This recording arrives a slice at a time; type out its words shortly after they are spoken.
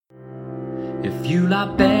if you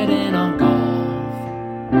like betting on golf,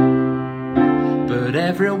 but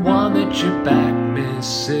everyone that you back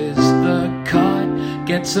misses the cut.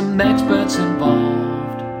 Get some experts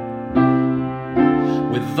involved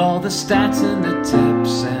with all the stats and the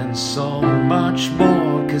tips and so much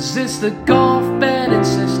more, 'cause it's the Golf Betting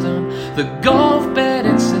System, the Golf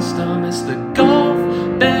Betting System, it's the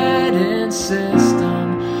Golf Betting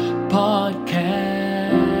System podcast.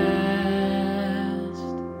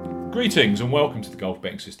 Greetings and welcome to the Golf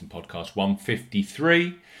Betting System podcast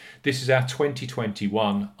 153. This is our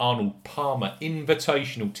 2021 Arnold Palmer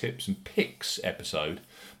Invitational Tips and Picks episode.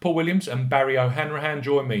 Paul Williams and Barry O'Hanrahan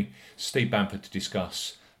join me, Steve Bamford, to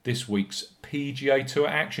discuss this week's PGA Tour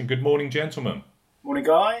action. Good morning, gentlemen. Morning,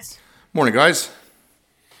 guys. Morning, guys.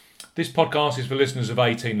 This podcast is for listeners of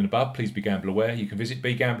 18 and above. Please be gamble aware. You can visit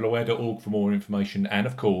begambleaware.org for more information. And,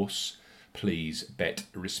 of course, please bet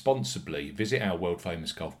responsibly. Visit our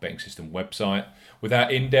world-famous Golf Betting System website with our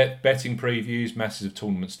in-depth betting previews, masses of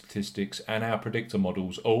tournament statistics, and our predictor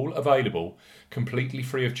models, all available completely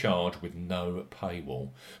free of charge with no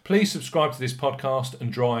paywall. Please subscribe to this podcast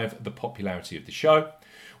and drive the popularity of the show.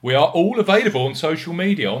 We are all available on social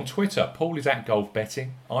media. On Twitter, Paul is at Golf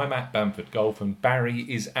Betting, I'm at Bamford Golf, and Barry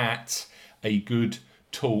is at A Good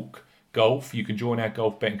Talk Golf. You can join our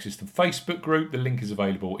Golf Betting System Facebook group. The link is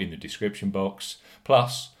available in the description box.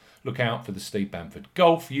 Plus, look out for the Steve Bamford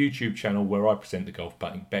Golf YouTube channel where I present the Golf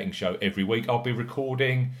Betting Show every week. I'll be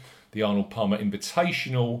recording the Arnold Palmer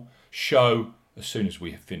Invitational show as soon as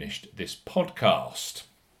we have finished this podcast.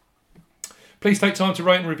 Please take time to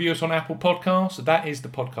rate and review us on Apple Podcasts. That is the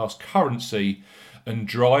podcast currency and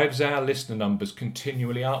drives our listener numbers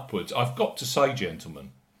continually upwards. I've got to say,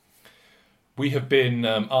 gentlemen, we have been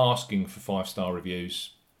asking for 5-star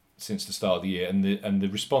reviews since the start of the year, and the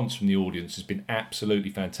response from the audience has been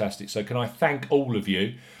absolutely fantastic. So can I thank all of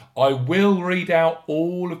you? I will read out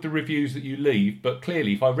all of the reviews that you leave, but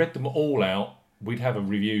clearly if I read them all out, we'd have a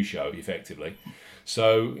review show effectively.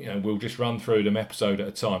 So we'll just run through them episode at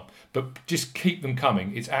a time. But just keep them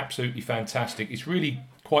coming. It's absolutely fantastic. It's really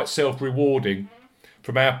quite self-rewarding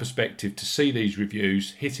from our perspective to see these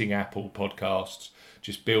reviews hitting Apple Podcasts,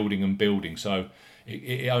 just building and building. So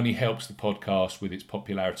it only helps the podcast with its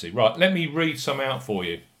popularity. Right, let me read some out for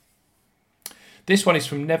you. This one is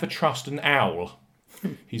from Never Trust an Owl.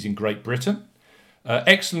 He's in Great Britain.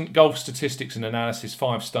 Excellent golf statistics and analysis,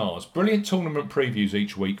 5 stars. Brilliant tournament previews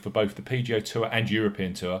each week for both the PGA Tour and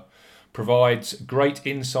European Tour. Provides great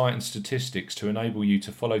insight and statistics to enable you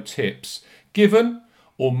to follow tips given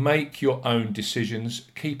or make your own decisions.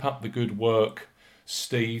 Keep up the good work.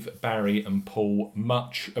 Steve, Barry and Paul,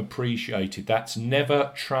 much appreciated. That's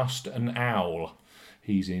Never Trust an Owl.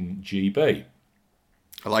 He's in GB.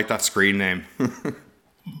 I like that screen name.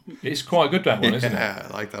 It's quite good, that one, isn't it? Yeah,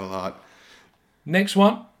 I like that a lot. Next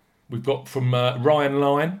one, we've got from Ryan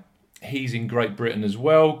Lyon. He's in Great Britain as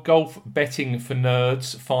well. Golf Betting for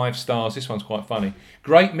Nerds, 5 stars. This one's quite funny.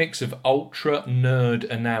 Great mix of ultra nerd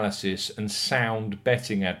analysis and sound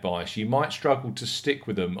betting advice. You might struggle to stick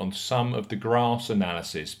with them on some of the grass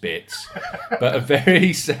analysis bits, but a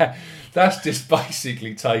very that's just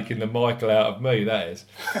basically taking the Michael out of me, that is.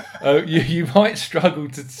 You might struggle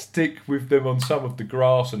to stick with them on some of the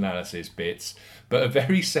grass analysis bits, but a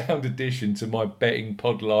very sound addition to my betting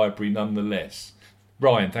pod library nonetheless.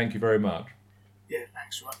 Ryan, thank you very much. Yeah,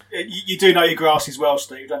 thanks, Ryan. You do know your grasses well,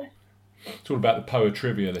 Steve, don't you? It's all about the Poa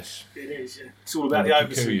Trivialis. It is, yeah. It's all about the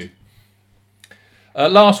overseas.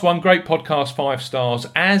 Last one, great podcast, 5 stars.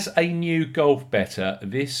 As a new golf bettor,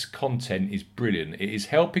 this content is brilliant. It is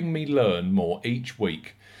helping me learn more each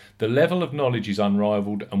week. The level of knowledge is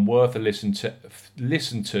unrivaled and worth a listen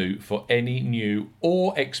to for any new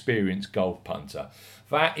or experienced golf punter.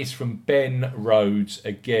 That is from Ben Rhodes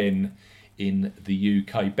again in the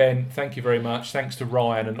UK. Ben, thank you very much. Thanks to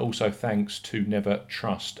Ryan and also thanks to Never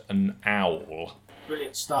Trust an Owl.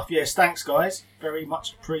 Brilliant stuff. Yes, thanks, guys. Very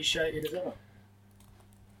much appreciated as ever.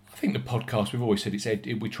 I think the podcast, we've always said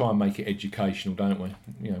we try and make it educational, don't we?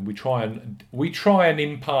 We try and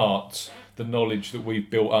impart the knowledge that we've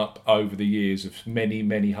built up over the years of many,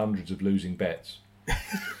 many hundreds of losing bets.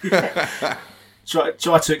 Try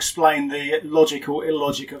to explain the logic or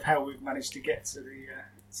illogic of how we've managed to get to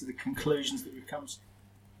the conclusions that we've come to.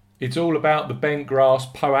 It's all about the bent grass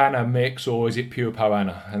Poana mix, or is it pure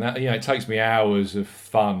Poana? And that, it takes me hours of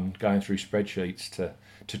fun going through spreadsheets to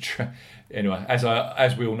try. Anyway,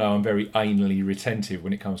 as we all know, I'm very anally retentive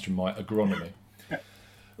when it comes to my agronomy.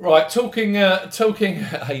 Right, talking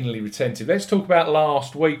anally retentive. Let's talk about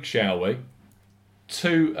last week, shall we?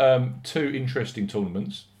 Two interesting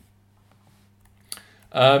tournaments.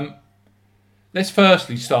 let's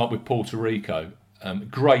firstly start with Puerto Rico.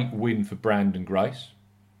 Great win for Brandon Grace.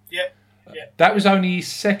 Yep. That was only his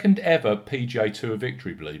second ever PGA Tour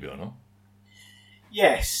victory, believe it or not.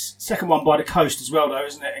 Yes, second one by the coast as well, though,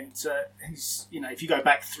 isn't it? And he's, if you go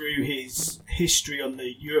back through his history on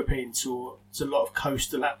the European Tour, there's a lot of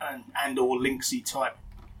coastal and or linksy type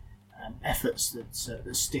efforts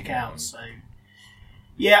that stick out. So,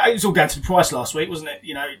 yeah, it was all down to the price last week, wasn't it?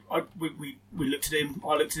 We looked at him,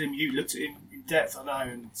 I looked at him, you looked at him in depth, I know,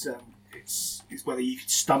 and it's whether you could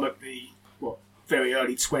stomach the very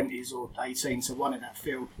early 20s or 18 to 1 in that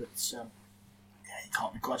field, but you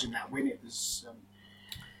can't begrudge him that win. It was.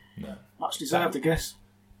 No. Much deserved, I guess.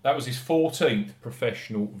 That was his 14th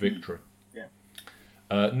professional victory. Yeah.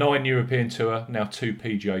 9 European Tour, now 2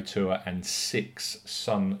 PGA Tour and 6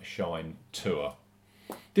 Sunshine Tour.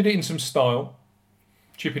 Did it in some style,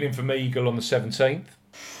 chipping in for Meagle on the 17th.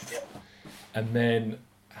 Yep. And then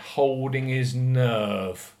holding his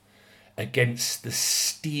nerve against the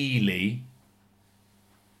steely,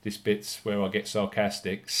 this bit's where I get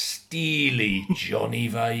sarcastic, steely Johnny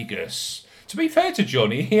Vegas. To be fair to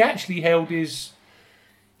Johnny, he actually held his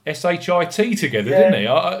SHIT together, didn't he?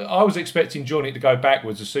 I was expecting Johnny to go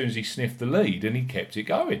backwards as soon as he sniffed the lead, and he kept it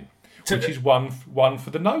going, which is one for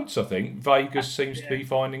the notes, I think. Vegas seems to be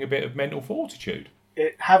finding a bit of mental fortitude.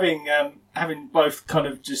 Having both kind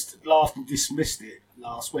of just laughed and dismissed it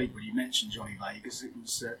last week when you mentioned Johnny Vegas,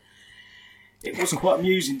 it was quite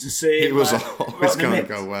amusing to see. It was always going to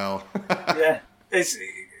go well. Yeah,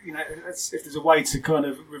 if there's a way to kind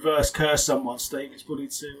of reverse curse someone, Steve, it's probably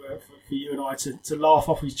for you and I to laugh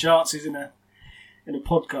off his chances in a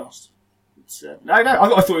podcast. I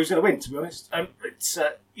thought he was going to win, to be honest.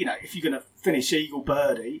 If you're going to finish eagle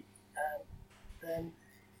birdie, then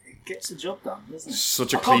it gets the job done, doesn't it?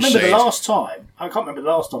 Such a I can't cliche. remember the last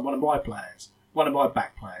time one of my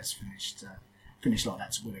back players finished like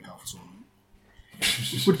that to win a golf tournament.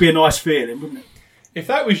 It would be a nice feeling, wouldn't it? If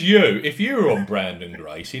that was you, if you were on Brandon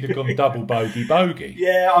Grace, he'd have gone double bogey.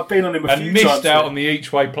 Yeah, I've been on him a few times. And missed out on the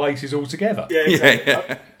each way places altogether. Yeah,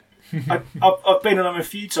 exactly. Yeah. I've been on him a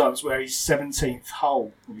few times where his 17th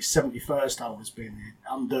hole, or his 71st hole has been the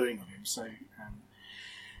undoing of him. So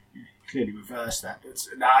clearly reversed that. But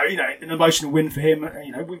no, an emotional win for him.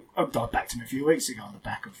 I backed him a few weeks ago on the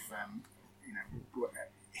back of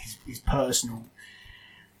his personal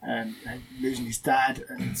losing his dad,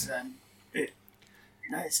 and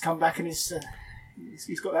it's come back and he's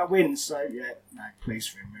got that win. So pleased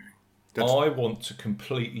for him really. I want to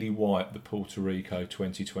completely wipe the Puerto Rico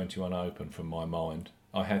 2021 Open from my mind.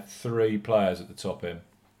 I had 3 players at the top end,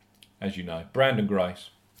 as you know: Brandon Grace,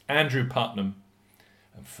 Andrew Putnam,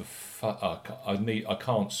 and I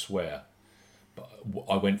can't swear, but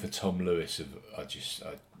I went for Tom Lewis.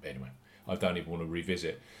 Anyway, I don't even want to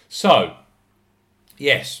revisit. So,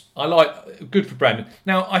 yes, I like good for Brandon.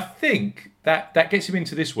 Now, I think that gets him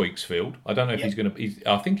into this week's field. I don't know if he's going to.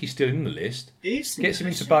 I think he's still in the list. Gets him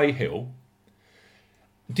into Bay Hill.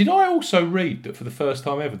 Did I also read that for the first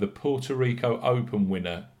time ever, the Puerto Rico Open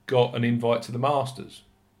winner got an invite to the Masters?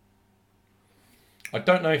 I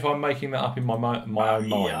don't know if I'm making that up in my own mind.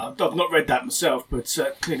 Yeah, I've not read that myself, but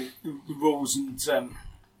clearly the rules and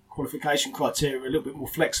qualification criteria are a little bit more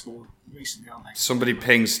flexible recently, aren't they? Somebody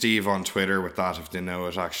ping Steve on Twitter with that if they know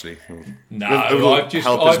it. Actually, no, I've gone to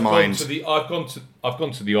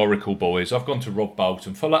the Oracle boys. I've gone to Rob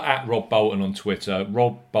Bolton. Follow at Rob Bolton on Twitter.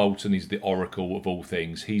 Rob Bolton is the Oracle of all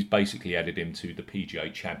things. He's basically added him to the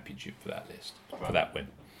PGA Championship for that list, for that win.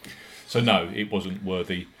 So no, it wasn't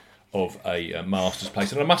worthy of a Masters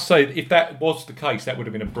place. And I must say, if that was the case, that would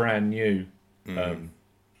have been a brand new.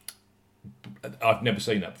 I've never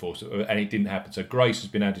seen that before, and it didn't happen. So Grace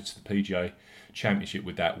has been added to the PGA Championship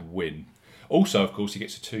with that win. Also, of course, he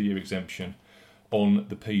gets a 2-year exemption on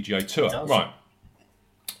the PGA Tour. Right.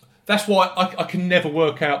 That's why I can never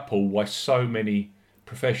work out, Paul, why so many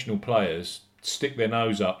professional players stick their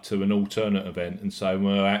nose up to an alternate event and say,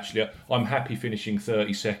 well, actually, I'm happy finishing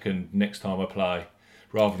 32nd next time I play,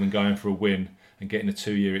 rather than going for a win and getting a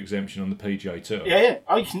 2-year exemption on the PGA Tour. Yeah.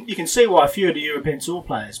 Oh, you can see why a few of the European Tour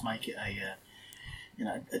players make it a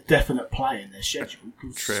definite play in their schedule.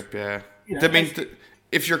 Trip, yeah.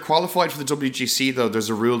 If you're qualified for the WGC, though, there's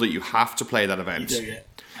a rule that you have to play that event. You do, yeah.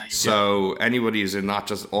 So anybody who's in that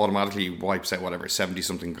just automatically wipes out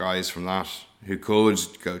 70-something guys from that who could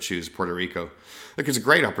go choose Puerto Rico. Look, it's a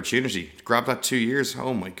great opportunity. Grab that 2 years.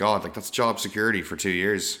 Oh my God, that's job security for 2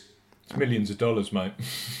 years. It's millions of dollars, mate.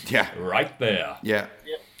 Yeah. Right there. Yeah.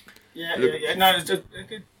 Yeah. No, it's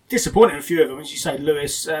disappointing a few of them. As you say,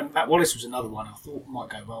 Lewis, Matt Wallace was another one I thought might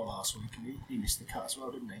go well last week, and he missed the cut as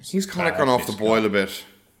well, didn't he? He's kind of gone off the boil a bit.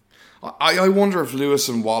 I wonder if Lewis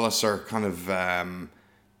and Wallace are kind of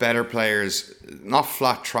better players, not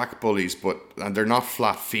flat track bullies, but they're not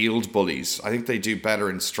flat field bullies. I think they do better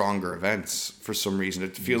in stronger events for some reason.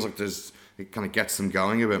 It feels like it kind of gets them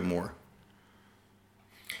going a bit more.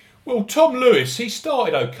 Well, Tom Lewis, he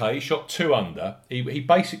started okay. He shot 2 under. He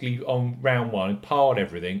basically, on round 1, parred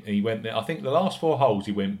everything. And he went there. I think the last 4 holes,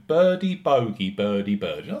 he went birdie, bogey, birdie,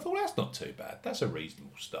 birdie. And I thought, well, that's not too bad. That's a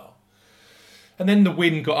reasonable start. And then the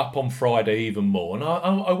wind got up on Friday even more. And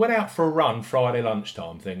I went out for a run Friday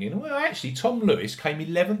lunchtime thinking, well, actually, Tom Lewis came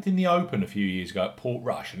 11th in the Open a few years ago at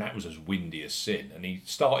Portrush. And that was as windy as sin. And he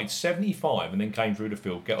started 75 and then came through the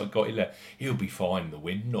field, got 11th. He'll be fine in the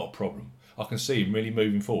wind, not a problem. I can see him really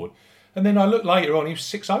moving forward. And then I looked later on, he was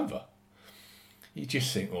 6 over. You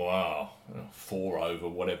just think, wow, 4 over,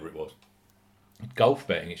 whatever it was. Golf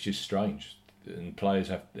betting, it's just strange. And players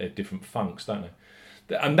have their different funks, don't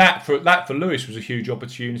they? And that for Lewis was a huge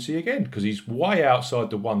opportunity again, because he's way outside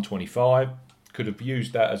the 125. Could have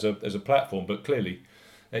used that as a platform, but clearly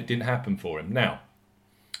it didn't happen for him. Now,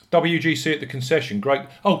 WGC at the concession, great.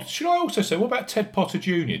 Oh, should I also say, what about Ted Potter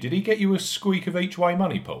Jr.? Did he get you a squeak of each way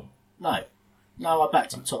money, Paul? No, I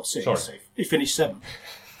backed him top 6. Sorry. So he finished 7th.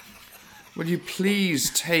 Will you please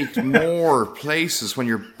take more places when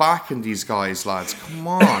you're backing these guys, lads? Come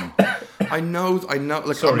on. I know.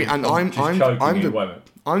 Like, Sorry, I mean, and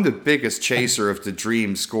I'm the biggest chaser of the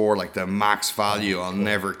dream score, like the max value. I'll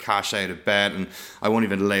never cash out of bet, and I won't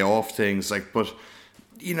even lay off things. Like, but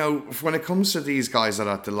you know, when it comes to these guys that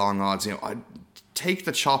are at the long odds, you know, I take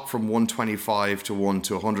the chop from 125 to 1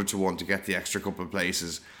 to 100 to 1 to get the extra couple of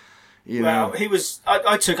places. You know, he was.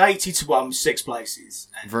 I took 80 to 1 with 6 places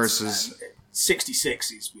versus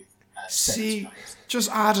 66s with 7 places. Just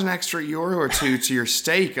add an extra euro or 2 to your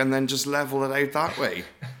stake and then just level it out that way.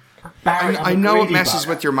 Barry, I know it messes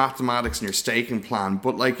with your mathematics and your staking plan,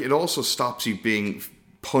 but like it also stops you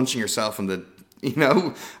punching yourself in the, you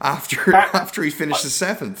know, after he finishes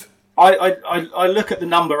 7th. I look at the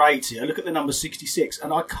number 80, I look at the number 66,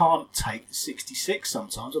 and I can't take the 66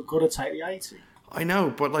 sometimes. I've got to take the 80. I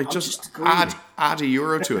know, but like just add a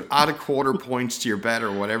euro to it, add a quarter point to your bet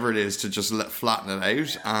or whatever it is to just flatten it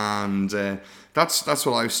out, and that's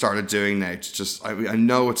what I've started doing now. To just I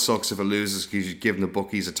know it sucks if it loses because you've given the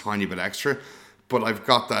bookies a tiny bit extra, but I've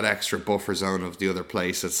got that extra buffer zone of the other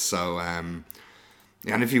places. So and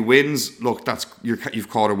if he wins, look, you've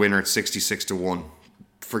caught a winner at 66 to 1.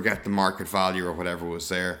 Forget the market value or whatever was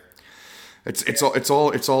there. It's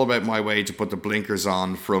all about my way to put the blinkers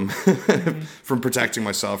on from from protecting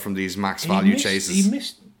myself from these max value chases.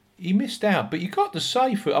 He missed out, but you got to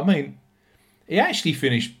say, he actually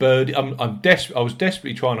finished birdie. I was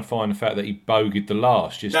desperately trying to find the fact that he bogeyed the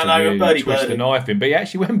last just to really twist the knife in, but he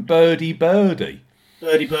actually went birdie to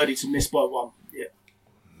miss by 1. Yeah,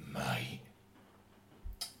 mate.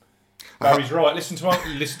 Barry's right. Listen to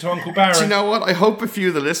Uncle Barry. Do you know what? I hope a few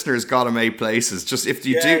of the listeners got him 8 places. Just if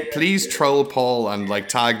you please troll Paul and like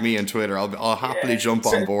tag me on Twitter. I'll happily jump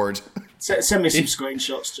on board. Send me some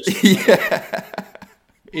screenshots. Just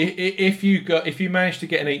If you manage to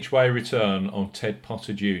get an each way return on Ted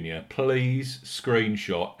Potter Jr., please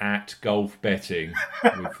screenshot at golf betting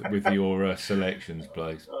with your selections,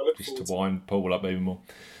 please, just to wind Paul up even more.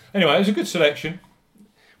 Anyway, it was a good selection.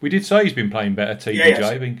 We did say he's been playing better,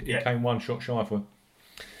 TBJ. He came 1 shot shy for him.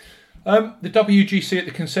 The WGC at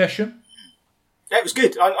the concession. That was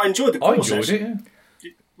good. I enjoyed the course. I enjoyed it, yeah.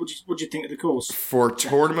 What do you think of the course? For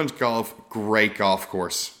tournament golf, great golf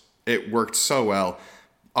course. It worked so well.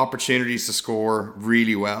 Opportunities to score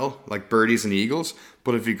really well, like birdies and eagles.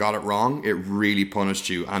 But if you got it wrong, it really punished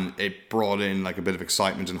you. And it brought in like a bit of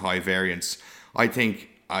excitement and high variance. I think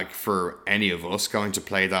like for any of us going to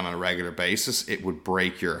play that on a regular basis, it would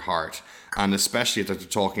break your heart. And especially if they're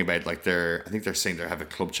talking about like I think they're saying they have a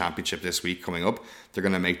club championship this week coming up. They're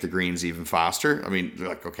going to make the greens even faster. I mean, they're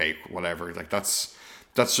like, okay, whatever. Like that's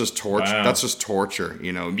just torture. Wow. That's just torture.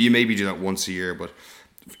 You know, you maybe do that once a year, but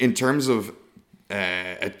in terms of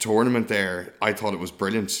a tournament there, I thought it was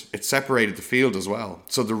brilliant. It separated the field as well.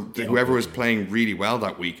 So whoever was playing really well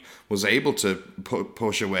that week was able to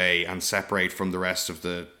push away and separate from the rest of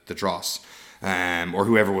the dross. Or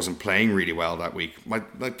whoever wasn't playing really well that week.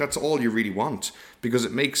 Like that's all you really want, because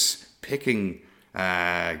it makes picking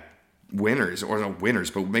winners, or not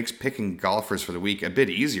winners, but makes picking golfers for the week a bit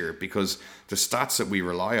easier, because the stats that we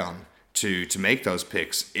rely on to make those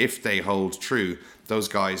picks, if they hold true, those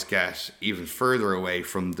guys get even further away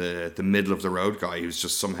from the middle of the road guy who's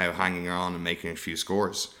just somehow hanging on and making a few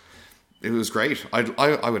scores. It was great.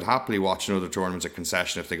 I would happily watch another tournament at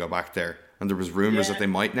concession if they go back there. and there was rumours Yeah. that they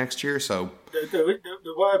might next year. So There were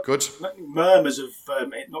good. murmurs of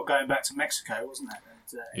it not going back to Mexico, wasn't there? And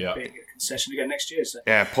Yeah. it being a concession again next year. So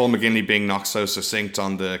Yeah, Paul McGinley being not so succinct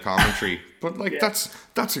on the commentary, but like Yeah.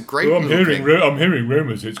 that's a great. Well, I'm little hearing thing. I'm hearing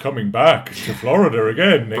rumours it's coming back to Florida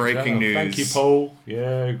again. next Breaking year. Thank you, news. Paul.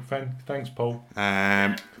 Yeah, thanks, Paul.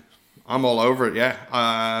 I'm all over it. Yeah,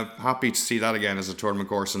 happy to see that again as a tournament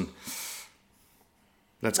course, and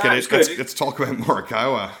let's No, get it's it. good. Let's talk about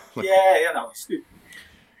Morikawa. Like, yeah, no, it's good.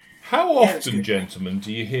 How Yeah, it's often, good. gentlemen,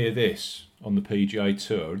 do you hear this on the PGA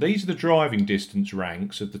Tour? These are the driving distance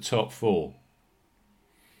ranks of the top four.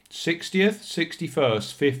 60th,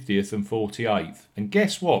 61st, 50th and 48th. And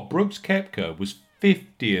guess what? Brooks Koepka was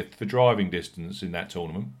 50th for driving distance in that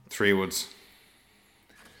tournament. 3 woods.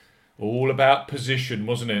 All about position,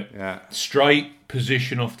 wasn't it? Yeah. Straight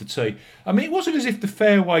position off the tee. I mean, it wasn't as if the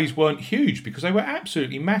fairways weren't huge because they were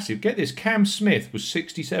absolutely massive. Get this, Cam Smith was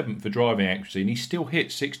 67th for driving accuracy and he still hit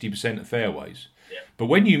 60% of fairways. Yeah. But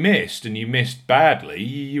when you missed and you missed badly,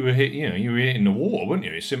 you were hitting the water, weren't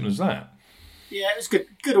you? It's simple as that. Yeah, it was good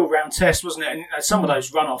all round test, wasn't it? And some of those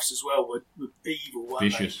runoffs as well were evil, weren't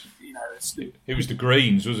Vicious. they? It was the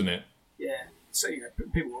greens, wasn't it? Yeah. So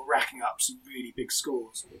people were racking up some really big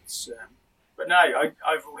scores. But no, I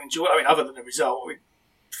overall enjoyed. I mean, other than the result,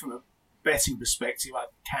 from a betting perspective, like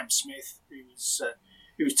Cam Smith,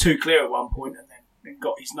 who was too clear at one point and then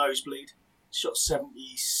got his nosebleed, shot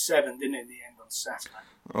 77, didn't it, in the end on Saturday?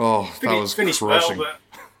 Oh, that was finished crushing. well,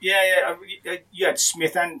 but yeah. You had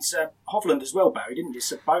Smith and Hovland as well, Barry, didn't you?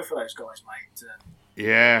 So both of those guys made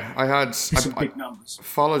Yeah, I had some big numbers.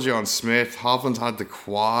 followed you on Smith. Hovland had the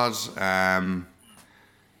quad.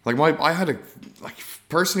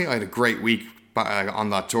 Personally, I had a great week on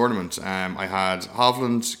that tournament. I had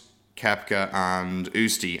Hovland, Koepka, and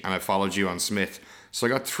Usti, and I followed you on Smith. So I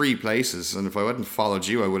got 3 places, and if I hadn't followed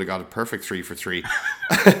you, I would have got a perfect 3 for 3.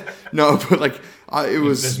 No, but it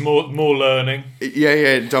was. There's more learning.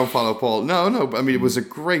 Yeah. Don't follow Paul. No. But I mean, it was a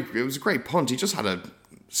great punt. He just had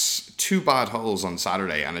 2 bad holes on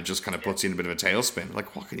Saturday, and it just kind of puts you in a bit of a tailspin.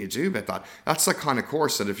 Like, what can you do about that? That's the kind of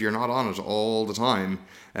course that if you're not on it all the time,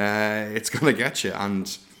 it's going to get you.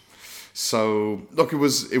 And so, look, it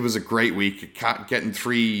was a great week. Getting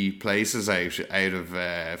 3 places out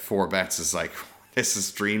of 4 bets is like, this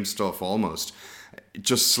is dream stuff almost.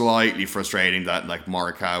 Just slightly frustrating that like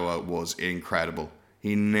Morikawa was incredible.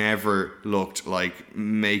 He never looked like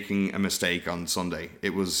making a mistake on Sunday.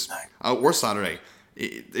 It was or Saturday.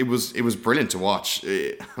 It was brilliant to watch,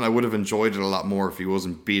 and I would have enjoyed it a lot more if he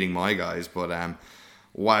wasn't beating my guys. But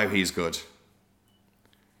wow, he's good.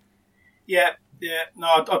 Yeah. No,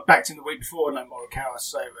 I backed him the week before, and Morikawa,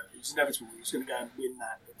 so it was inevitable he was going to go and win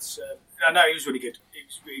that. But no, he was really good. He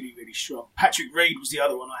was really, really strong. Patrick Reed was the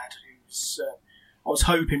other one I had. Who was, I was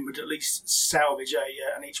hoping would at least salvage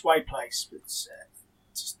an each way place, but just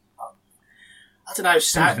I don't know.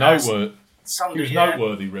 Sunday, He was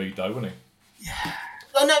noteworthy, Reed, though, wasn't he?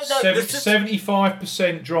 Oh, no,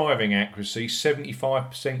 75% driving accuracy,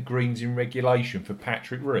 75% greens in regulation for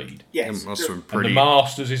Patrick Reed. yes. It must have been And pretty. the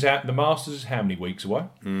Masters is how many weeks away?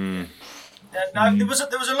 No, there was a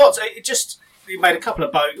lot. He made a couple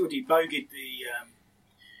of he bogeyed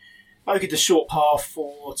the short par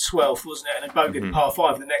for 12th, wasn't it? And then bogeyed the par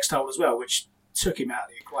 5 in the next hole as well, which took him out of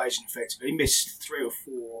the equation effectively. He missed 3 or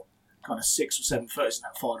 4, kind of 6 or 7 footers in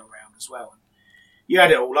that final round as well. And you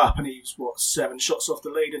add it all up, and he was 7 shots off the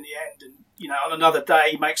lead in the end. And on another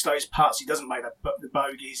day, he makes those putts. He doesn't make the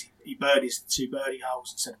bogeys. He birdies the 2 birdie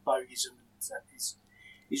holes instead of bogeys, and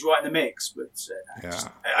he's right in the mix. But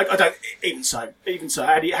I don't. Even so,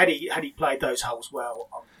 had he played those holes well,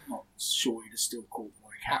 I'm not sure he'd have still caught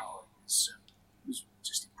Morikawa. It was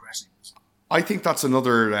just impressive. I think that's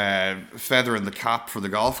another feather in the cap for the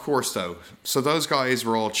golf course, though. So those guys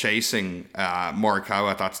were all chasing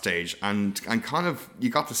Morikawa at that stage, and kind of you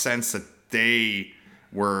got the sense that they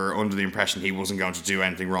were under the impression he wasn't going to do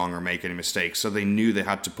anything wrong or make any mistakes. So they knew they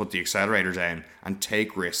had to put the accelerator down and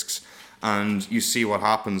take risks. And you see what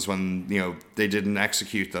happens when they didn't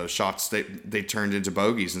execute those shots. They turned into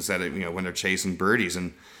bogeys instead of when they're chasing birdies,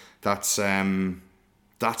 and that's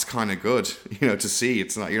kind of good, to see.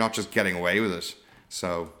 It's not, you're not just getting away with it.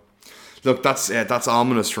 So, look, that's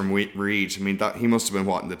ominous from Reed. I mean, that he must have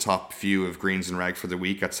been in the top few of greens and reg for the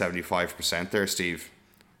week at 75% there, Steve.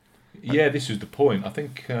 Yeah, this was the point. I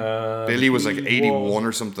think Billy was like 81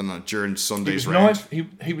 or something during Sunday's he was round.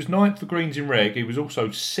 He was 9th for greens in reg. He was also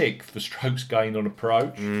 6th for strokes gained on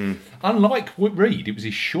approach. Unlike Reed, it was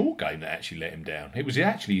his short game that actually let him down. It was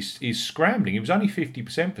actually his scrambling. It was only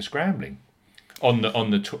 50% for scrambling on the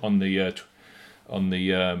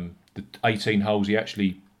 18 holes. He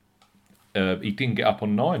actually he didn't get up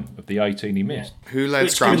on 9 of the 18 he missed. Who led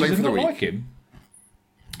Which scrambling Does for it the not week? like him?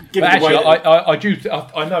 Given But the way actually,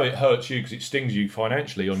 that- I know it hurts you because it stings you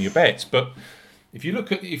financially on your bets. But if you're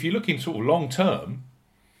looking sort of long term,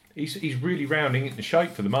 he's really rounding into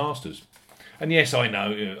shape for the Masters. And yes, I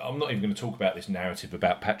know I'm not even going to talk about this narrative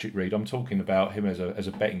about Patrick Reed. I'm talking about him as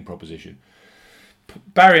a betting proposition.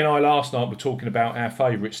 Barry and I last night were talking about our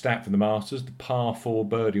favourite stat for the Masters, the par 4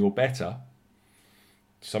 birdie or better.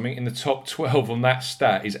 Something in the top 12 on that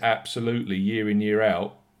stat is absolutely year in, year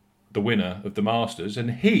out the winner of the Masters,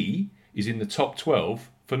 and he is in the top 12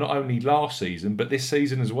 for not only last season but this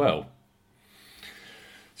season as well.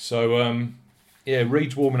 So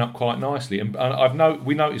Reed's warming up quite nicely, and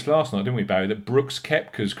we noticed last night, didn't we, Barry, that Brooks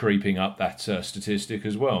Koepka's creeping up that statistic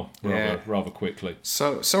as well, rather quickly.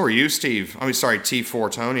 So are you, Steve. I mean, sorry, T4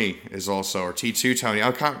 Tony is also, or T2 Tony.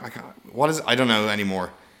 I can't. What is it? I don't know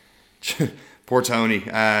anymore. Poor Tony,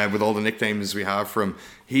 with all the nicknames we have for him,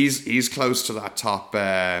 he's close to that top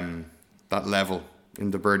that level in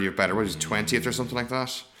the birdie of better. What is it, 20th or something like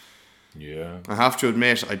that? Yeah. I have to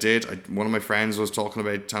admit, one of my friends was talking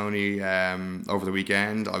about Tony over the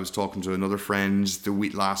weekend. I was talking to another friend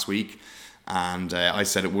last week, and I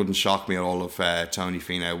said it wouldn't shock me at all if Tony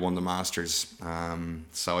Finau won the Masters.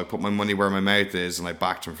 So I put my money where my mouth is, and I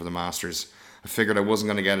backed him for the Masters. I figured I wasn't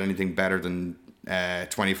going to get anything better than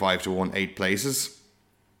 25 to 1, 8 places.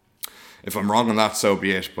 If I'm wrong on that, so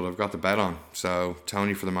be it, but I've got the bet on. So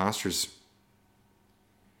Tony for the Masters.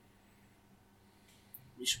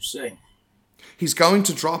 we shall see. He's going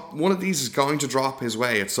to drop, one of these is going to drop his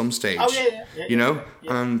way at some stage. Oh, yeah. You know?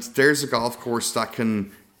 Yeah. And there's a golf course that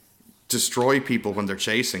can destroy people when they're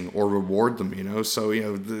chasing or reward them, you know? So, you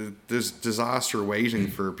know, there's disaster waiting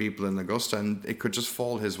for people in Augusta, and it could just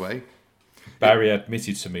fall his way. Barry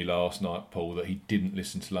admitted to me last night, Paul, that he didn't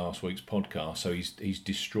listen to last week's podcast, so he's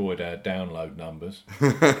destroyed our download numbers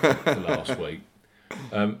for last week.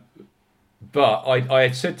 But I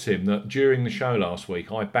had said to him that during the show last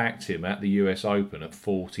week, I backed him at the US Open at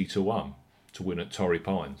 40 to 1 to win at Torrey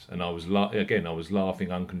Pines, and I was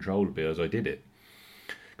laughing uncontrollably as I did it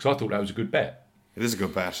because I thought that was a good bet. It is a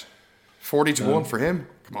good bet. 40 to 1 for him.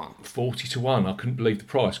 Come on. 40 to 1. I couldn't believe the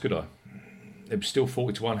price, could I? There was still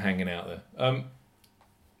 40 to 1 hanging out there.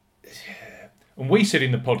 And we said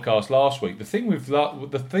in the podcast last week, the thing with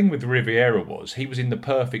Riviera was he was in the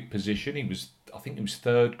perfect position. I think he was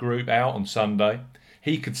third group out on Sunday.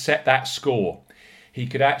 He could set that score. He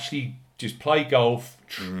could actually just play golf.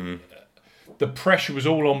 The pressure was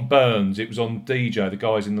all on Burns. It was on DJ, the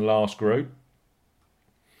guys in the last group.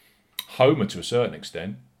 Homer to a certain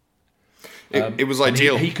extent. It was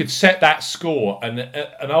ideal. He could set that score, and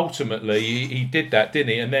ultimately he did that,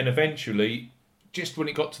 didn't he? And then eventually, just when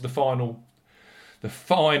it got to the final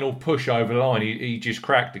push over the line, he just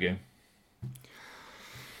cracked again.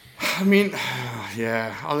 I mean,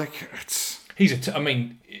 yeah, He's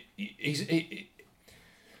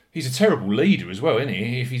a terrible leader as well, isn't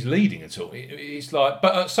he? If he's leading at all, it's like.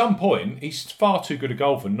 But at some point, he's far too good a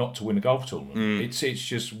golfer not to win a golf tournament. It's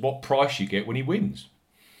just what price you get when he wins.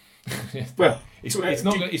 Well, it's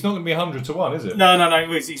not going to be 100 to 1, is it? No.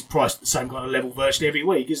 He's priced at the same kind of level virtually every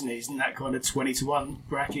week, isn't he? He's in that kind of 20 to 1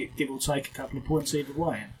 bracket, give or take a couple of points either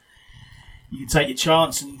way. And you can take your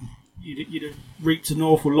chance, and you'd have reaped an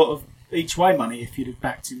awful lot of each way money if you'd have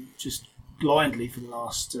backed him just blindly for the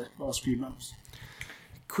last few months.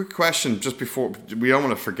 Quick question, just before we don't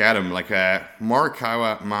want to forget him. Like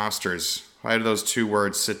Morikawa Masters, how do those two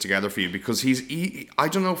words sit together for you? Because I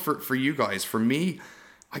don't know for you guys. For me,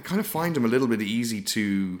 I kind of find him a little bit easy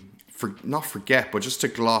to not forget, but just to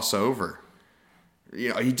gloss over.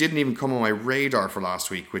 You know, he didn't even come on my radar for last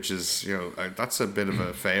week, which is, you know, that's a bit of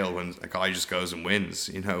a fail when a guy just goes and wins,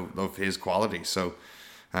 you know, of his quality. So,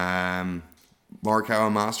 Morikawa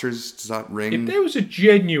Masters, does that ring? If there was a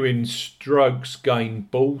genuine strokes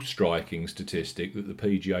gained ball striking statistic that the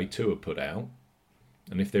PGA Tour put out,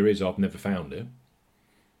 and if there is, I've never found it,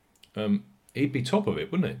 he'd be top of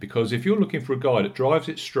it, wouldn't it? Because if you're looking for a guy that drives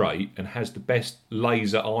it straight and has the best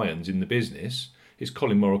laser irons in the business, it's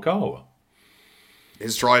Colin Morikawa.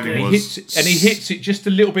 His driving He was... hits it just a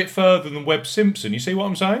little bit further than Webb Simpson. You see what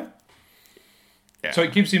I'm saying? Yeah. So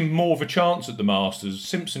it gives him more of a chance at the Masters.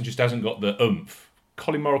 Simpson just hasn't got the oomph.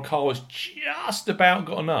 Colin Morikawa's just about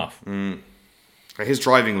got enough. His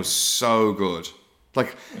driving was so good.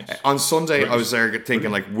 Like, on Sunday, I was there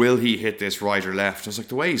thinking, like, will he hit this right or left? I was like,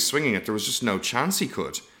 the way he's swinging it, there was just no chance he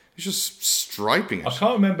could. He's just striping it. I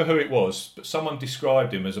can't remember who it was, but someone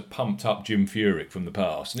described him as a pumped-up Jim Furyk from the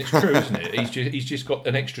past. And it's true, isn't it? He's just got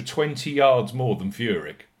an extra 20 yards more than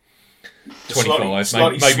Furyk. 25,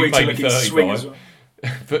 slightly maybe sweeter 35. well.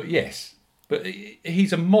 But yes. But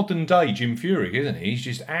he's a modern day Jim Furyk, isn't he? He's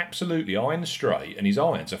just absolutely iron straight, and his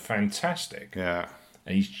irons are fantastic. Yeah.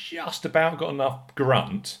 And he's just about got enough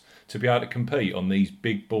grunt to be able to compete on these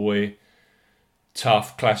big boy,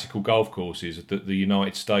 tough classical golf courses that the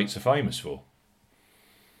United States are famous for.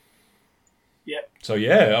 Yep. So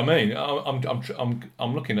yeah, I mean,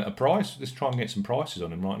 I'm looking at a price. Let's try and get some prices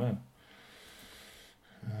on him right now.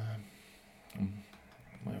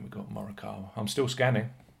 Where we got Morikawa? I'm still scanning.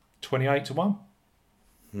 28-1.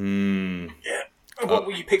 Yeah. And what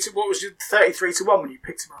were you picked? What was your 33-1 when you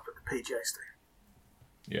picked him up at the PGA Steve?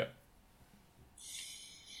 Yeah.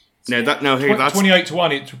 No, that's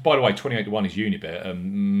 28-1. It's, by the way, 28-1 is Unibet.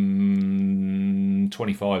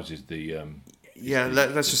 25s is the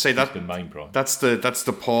let's just say that the main price. That's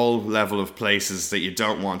the Paul level of places that you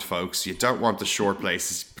don't want, folks. You don't want the short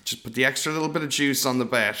places. Just put the extra little bit of juice on the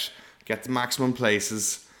bet. Get the maximum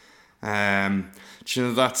places.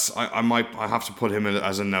 That's I have to put him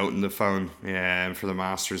as a note in the phone for the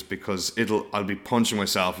Masters, because I'll be punching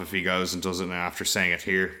myself if he goes and does it now after saying it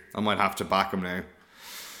here. I might have to back him now.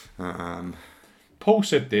 Paul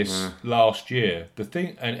said this last year. The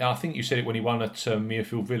thing, and I think you said it when he won at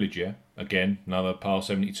Muirfield Village. Yeah, again another par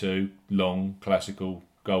 72, long classical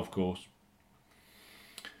golf course.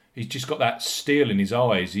 He's just got that steel in his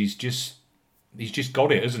eyes. He's just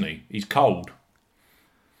got it, hasn't he? He's cold.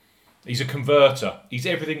 He's a converter. He's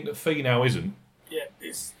everything that Finau isn't. Yeah,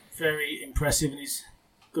 it's very impressive, and he's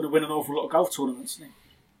going to win an awful lot of golf tournaments, isn't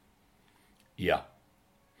he? Yeah.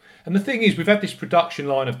 And the thing is, we've had this production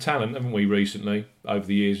line of talent, haven't we, recently, over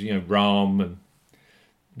the years, Rahm. And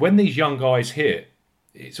when these young guys hit,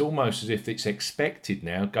 it's almost as if it's expected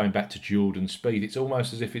now, going back to Jordan Spieth, it's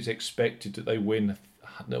almost as if it's expected that they win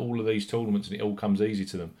all of these tournaments and it all comes easy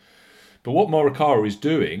to them. But what Morikawa is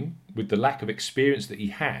doing, with the lack of experience that he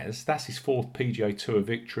has, that's his 4th PGA Tour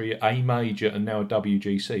victory, a major and now a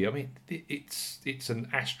WGC. I mean, it's an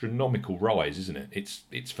astronomical rise, isn't it?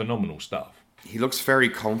 It's phenomenal stuff. He looks very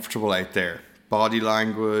comfortable out there. Body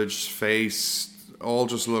language, face, all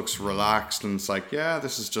just looks relaxed, and it's like, yeah,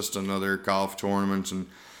 this is just another golf tournament, and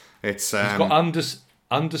it's he's got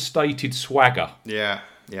understated swagger. Yeah.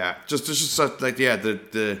 Just like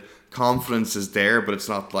the confidence is there, but it's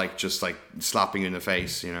not like just like slapping you in the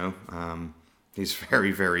face, He's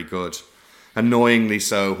very, very good. Annoyingly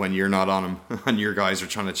so when you're not on him and your guys are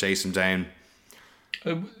trying to chase him down.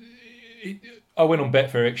 I went on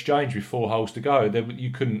Betfair Exchange with 4 holes to go. You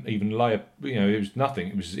couldn't even lay it was nothing.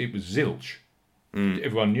 It was zilch.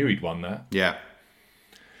 Everyone knew he'd won that. Yeah.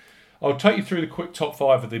 I'll take you through the quick top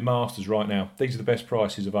 5 of the Masters right now. These are the best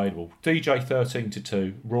prices available. DJ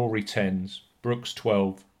 13-2, Rory 10s, Brooks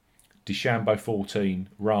 12, DeChambeau 14,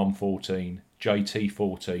 Rahm 14, JT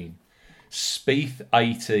 14, Spieth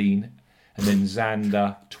 18, and then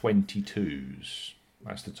Xander 22s.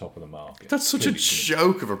 That's the top of the market. That's such a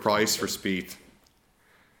joke of a price for Spieth.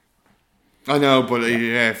 I know, but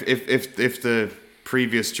if the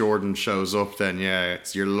previous Jordan shows up, then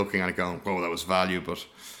you're looking at it going, oh, that was value. But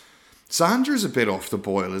Xander's a bit off the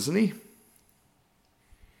boil, isn't he?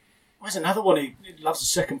 There's another one who loves a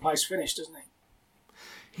second place finish, doesn't he?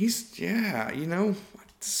 He's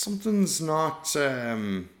something's not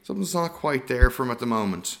quite there for him at the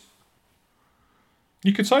moment.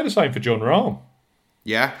 You could say the same for Jon Rahm.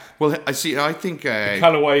 Yeah, well, I think the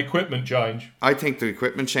Callaway equipment change. I think the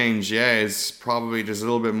equipment change, is probably there's a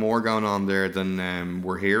little bit more going on there than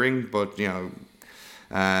we're hearing, but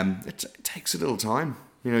it takes a little time.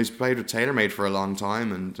 He's played with TaylorMade for a long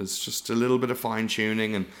time, and there's just a little bit of fine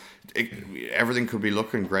tuning, and everything could be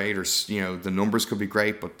looking great, or the numbers could be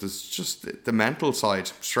great, but there's just the mental side,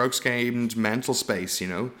 strokes gained, mental space.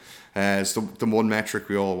 It's the one metric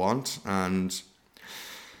we all want, and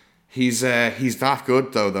he's that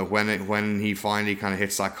good though that when he finally kind of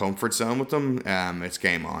hits that comfort zone with them, it's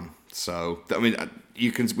game on. So I mean,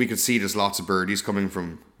 we can see there's lots of birdies coming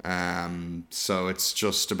from. So it's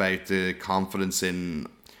just about the confidence in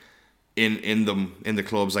them, in the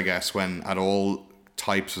clubs, I guess, when at all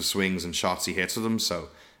types of swings and shots he hits with them. So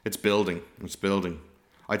it's building.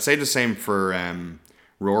 I'd say the same for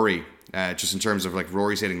Rory, just in terms of like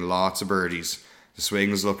Rory's hitting lots of birdies. The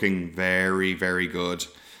swing's looking very, very good.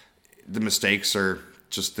 The mistakes are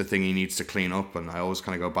just the thing he needs to clean up, and I always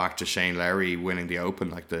kind of go back to Shane Lowry winning the Open.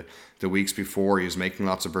 Like the weeks before, he was making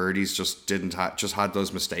lots of birdies, just had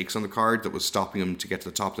those mistakes on the card that was stopping him to get to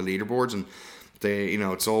the top of the leaderboards. And they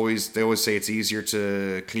always say it's easier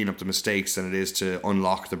to clean up the mistakes than it is to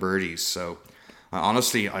unlock the birdies. So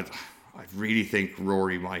honestly, I really think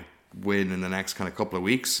Rory might win in the next kind of couple of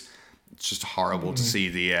weeks. It's just horrible to see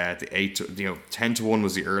the 10-1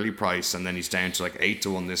 was the early price, and then he's down to like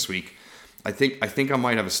 8-1 this week. I think I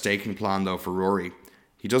might have a staking plan though for Rory.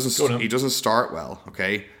 He doesn't start well,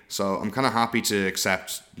 okay? So I'm kind of happy to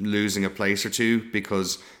accept losing a place or two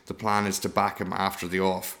because the plan is to back him after the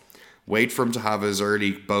off. Wait for him to have his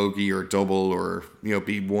early bogey or double or,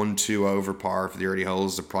 be 1-2 over par for the early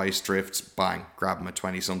holes. The price drifts, bang, grab him at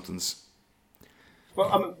 20-somethings.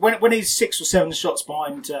 Well, when he's 6 or 7 shots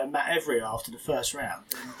behind Matt Every after the first round,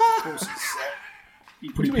 then of course it's...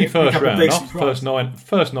 What do you mean first round? Not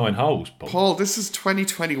first nine holes, Paul. Paul, this is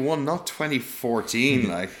 2021, not 2014.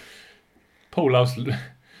 Like, Paul loves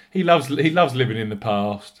living in the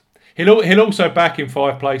past. He'll also back in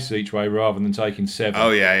 5 places each way rather than taking 7. Oh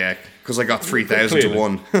yeah, because I got 3,000 to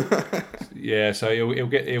 1. Yeah, so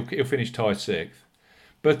he'll finish tied 6th.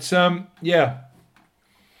 But yeah,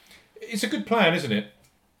 it's a good plan, isn't it?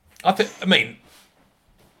 I mean,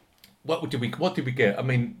 what did we get? I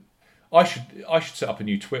mean, I should set up a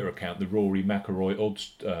new Twitter account, the Rory McIlroy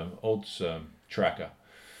odds tracker.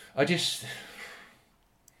 I don't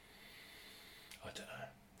know.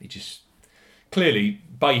 He just clearly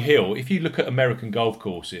Bay Hill. If you look at American golf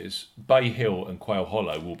courses, Bay Hill and Quail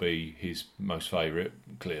Hollow will be his most favourite,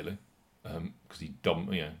 clearly, because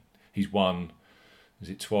he's won. Is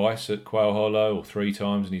it twice at Quail Hollow or 3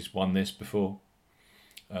 times, and he's won this before.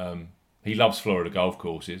 He loves Florida golf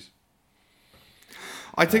courses.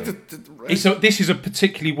 I think this is a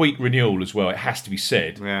particularly weak renewal as well. It has to be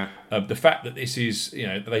said. Yeah. The fact that this is,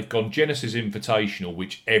 they've gone Genesis Invitational,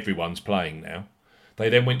 which everyone's playing now. They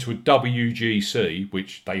then went to a WGC,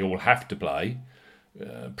 which they all have to play,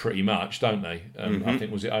 pretty much, don't they? I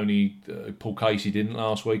think was it only Paul Casey didn't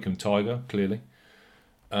last week and Tiger clearly.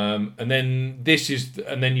 And then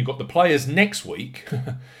you've got the Players next week.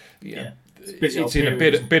 Yeah. It's in a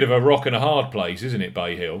bit of a rock and a hard place, isn't it,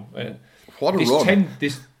 Bay Hill? What a run.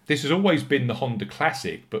 This has always been the Honda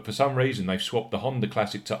Classic, but for some reason they've swapped the Honda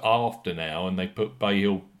Classic to after now, and they put Bay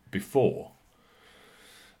Hill before.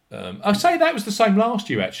 I say that was the same last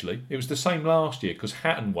year. Actually, it was the same last year because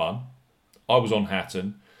Hatton won. I was on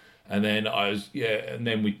Hatton, and then and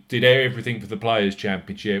then we did everything for the Players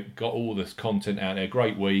Championship. Got all this content out there.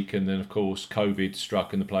 Great week, and then of course COVID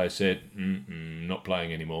struck, and the players said, "Not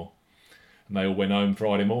playing anymore," and they all went home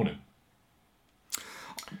Friday morning.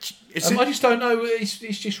 I just don't know. It's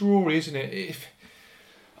just Rory, isn't it?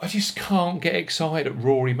 I just can't get excited at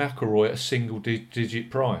Rory McIlroy at a single-digit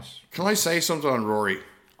price. Can I say something on Rory?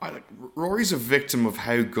 Rory's a victim of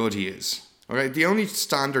how good he is. Okay, the only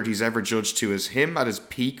standard he's ever judged to is him at his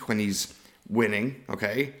peak when he's winning,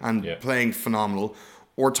 okay, and playing phenomenal,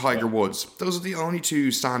 or Tiger Woods. Those are the only 2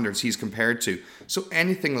 standards he's compared to. So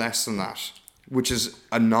anything less than that, which is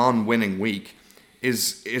a non-winning week,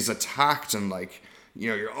 is attacked and like.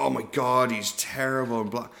 You're, oh my God, he's terrible. And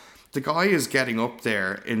blah. The guy is getting up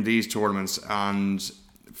there in these tournaments and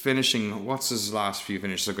finishing, what's his last few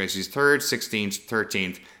finishes? Okay, so he's 3rd, 16th,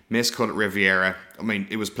 13th, miscut at Riviera. I mean,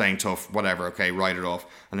 it was playing tough, whatever, okay, write it off.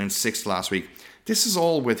 And then 6th last week. This is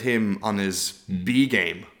all with him on his B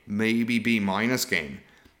game, maybe B- game.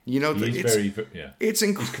 It's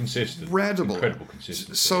consistent. Incredible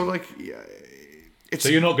consistency. So, like... So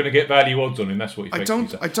you're not going to get value odds on him. That's what you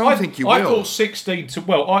think. I don't think you will. I thought 16 to...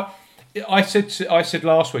 Well, I said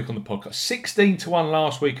last week on the podcast, 16 to 1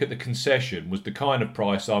 last week at the concession was the kind of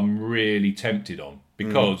price I'm really tempted on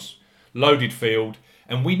because loaded field,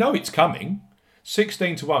 and we know it's coming.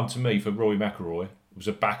 16 to 1 to me for Rory McIlroy was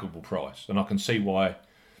a backable price, and I can see why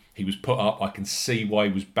he was put up. I can see why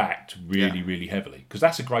he was backed really, really heavily because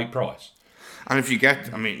that's a great price. And if you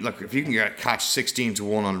can catch 16 to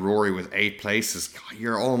 1 on Rory with 8 places,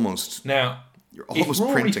 you're almost if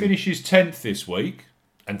Rory printing. Finishes 10th this week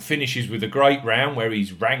and finishes with a great round where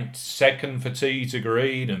he's ranked 2nd for tee to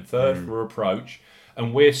green and 3rd for approach,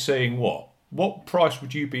 and we're seeing what price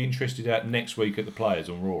would you be interested at next week at the Players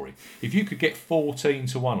on Rory? If you could get 14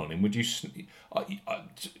 to 1 on him, would you?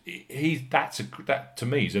 That to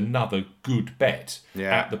me is another good bet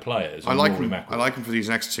at the Players. I like him. I like him for these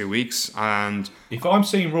next 2 weeks. And if I'm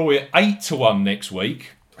seeing Rory at 8 to 1 next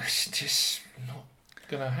week, it's just not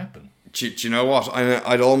going to happen. Do you know what?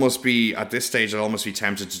 I'd almost be at this stage. I'd almost be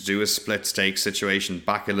tempted to do a split stake situation,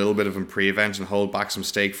 back a little bit of him pre-event, and hold back some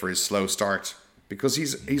stake for his slow start because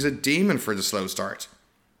he's a demon for the slow start.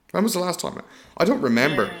 When was the last time? I don't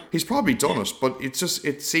remember. He's probably done it, but it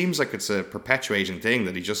seems like it's a perpetuating thing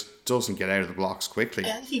that he just doesn't get out of the blocks quickly.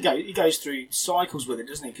 Yeah, he goes through cycles with it,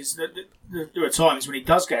 doesn't he? Because there are times when he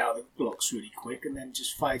does get out of the blocks really quick and then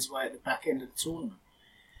just fades away at the back end of the tournament.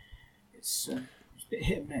 It's a bit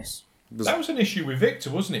hit and miss. That was an issue with Victor,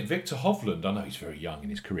 wasn't it? Victor Hovland, I know he's very young in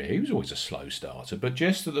his career. He was always a slow starter, but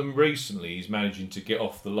just that recently he's managing to get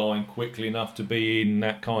off the line quickly enough to be in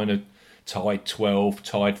that kind of tied 12th,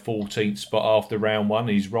 tied 14th spot after round one.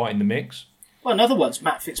 He's right in the mix. Well, another one's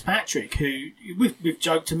Matt Fitzpatrick, who we've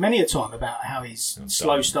joked to many a time about how his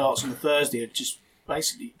slow starts on the Thursday are just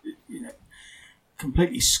basically,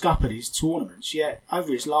 completely scuppered his tournaments. Yet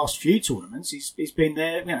over his last few tournaments, he's been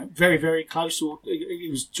there, very, very close. Or he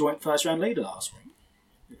was joint first round leader last week.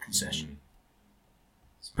 The concession.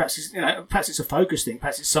 So perhaps it's a focus thing.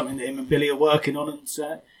 Perhaps it's something that him and Billy are working on and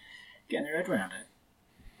getting their head around it.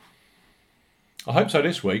 I hope so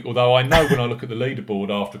this week, although I know when I look at the leaderboard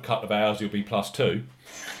after a couple of hours he'll be +2.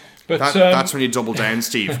 But that's when you double down,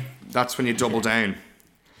 Steve. That's when you double down.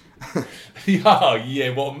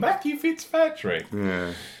 What, Matthew Fitzpatrick?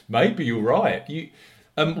 Yeah. Maybe you're right.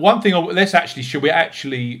 One thing, should we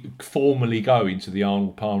actually formally go into the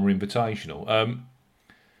Arnold Palmer Invitational?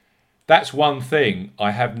 That's one thing I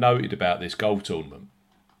have noted about this golf tournament.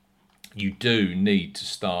 You do need to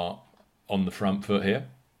start on the front foot here.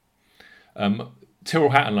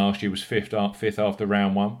 Tyrrell Hatton last year was fifth after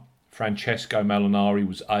round one. Francesco Molinari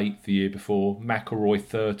was 8th the year before. McIlroy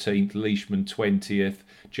 13th, Leishman 20th,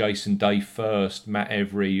 Jason Day 1st, Matt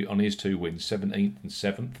Every on his 2 wins 17th and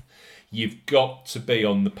 7th. You've got to be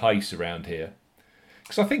on the pace around here.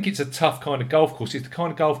 Because I think it's a tough kind of golf course. It's the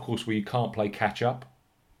kind of golf course where you can't play catch up.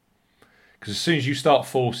 Because as soon as you start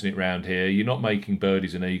forcing it round here, you're not making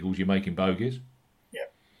birdies and eagles, you're making bogeys.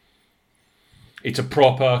 It's a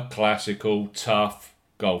proper, classical, tough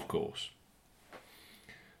golf course.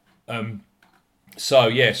 So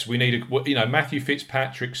yes, we need Matthew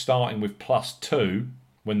Fitzpatrick starting with +2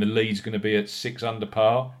 when the lead's going to be at 6 under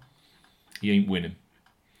par. He ain't winning.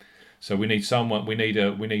 So we need someone. We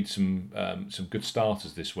need some good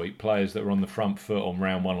starters this week. Players that are on the front foot on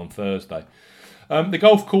round one on Thursday. The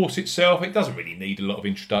golf course itself, it doesn't really need a lot of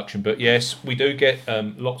introduction, but yes, we do get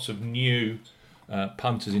lots of new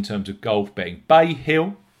punters in terms of golf betting. Bay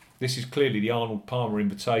Hill, this is clearly the Arnold Palmer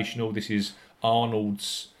Invitational. This is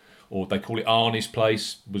Arnold's, or they call it Arnie's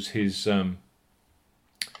place, was his, Bay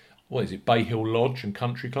Hill Lodge and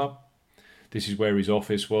Country Club. This is where his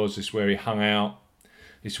office was, this is where he hung out.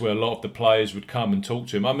 This is where a lot of the players would come and talk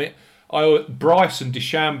to him. I mean, Bryson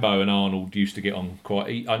DeChambeau and Arnold used to get on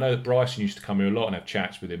quite. I know that Bryson used to come here a lot and have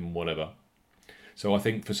chats with him and whatever. So I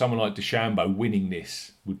think for someone like DeChambeau, winning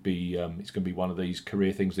this would be, it's going to be one of these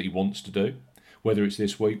career things that he wants to do. Whether it's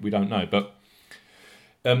this week, we don't know. But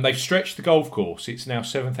they've stretched the golf course. It's now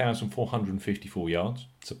 7,454 yards.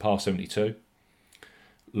 It's a par 72.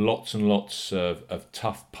 Lots and lots of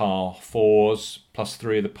tough par 4s, plus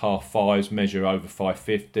 3 of the par 5s measure over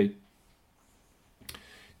 550.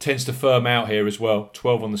 Tends to firm out here as well.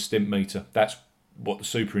 12 on the stimp meter. That's what the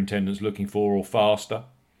superintendent's looking for, or faster.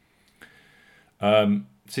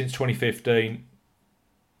 Since 2015,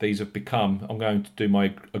 these have become, I'm going to do my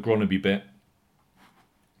agronomy bit,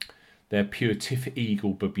 they're pure Tiff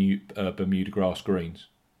Eagle Bermuda grass greens.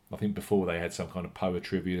 I think before they had some kind of POA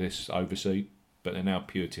trivia this overseas, but they're now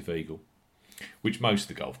pure Tiff Eagle, which most of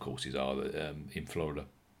the golf courses are in Florida.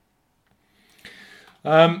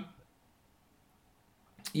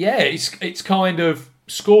 It's kind of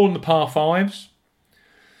score on the par 5s,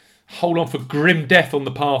 hold on for grim death on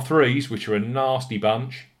the par 3s, which are a nasty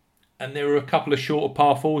bunch. And there are a couple of shorter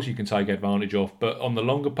par 4s you can take advantage of. But on the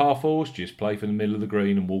longer par 4s, just play for the middle of the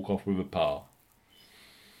green and walk off with a par.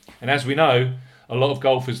 And as we know, a lot of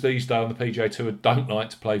golfers these days on the PGA Tour don't like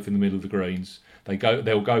to play for the middle of the greens.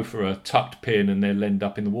 They'll go for a tucked pin and they'll end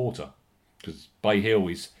up in the water. Because Bay Hill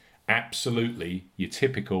is absolutely your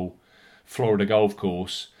typical Florida golf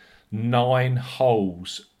course. 9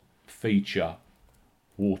 holes feature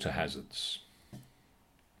water hazards.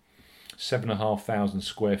 7,500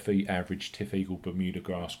 square feet average Tiff Eagle Bermuda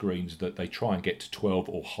grass greens that they try and get to 12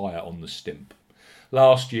 or higher on the stimp.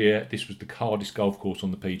 Last year, this was the hardest golf course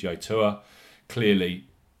on the PGA Tour. Clearly,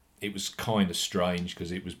 it was kind of strange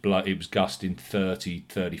because it was gusting 30,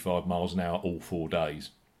 35 miles an hour all 4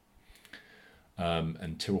 days.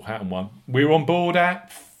 And Tyrrell Hatton won. We were on board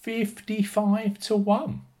at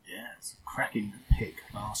 55-1. Yeah, it's a cracking pick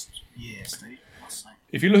last year, Steve.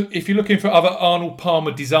 If you're looking for other Arnold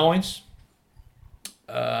Palmer designs,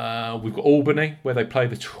 we've got Albany, where they play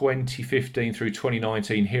the 2015 through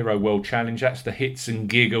 2019 Hero World Challenge. That's the hits and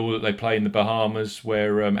giggle that they play in the Bahamas,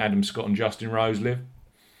 where Adam Scott and Justin Rose live.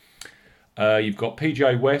 You've got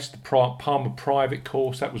PGA West, the Palmer Private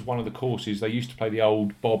Course. That was one of the courses they used to play the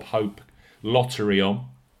old Bob Hope Lottery on,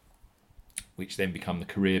 which then became the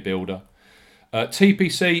Career Builder.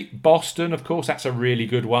 TPC Boston, of course, that's a really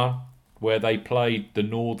good one, where they played the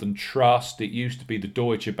Northern Trust. It used to be the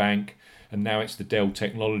Deutsche Bank, and now it's the Dell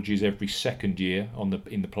Technologies every second year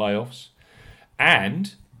in the playoffs.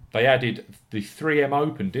 And They added the 3M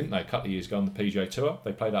Open, didn't they, a couple of years ago on the PGA Tour?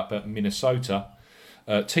 They played up at Minnesota.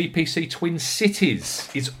 TPC Twin Cities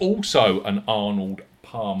is also an Arnold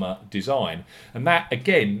Palmer design. And that,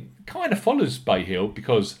 again, kind of follows Bay Hill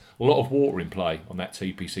because a lot of water in play on that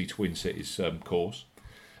TPC Twin Cities course.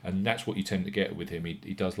 And that's what you tend to get with him.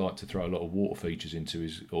 He does like to throw a lot of water features into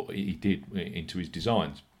his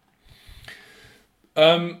designs.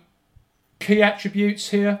 Key attributes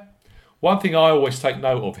here. One thing I always take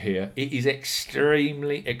note of here, it is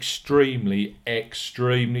extremely, extremely,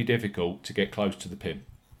 extremely difficult to get close to the pin.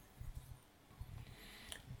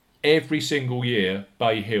 Every single year,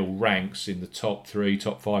 Bay Hill ranks in the top 3,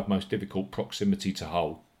 top 5 most difficult proximity to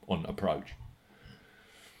hole on approach.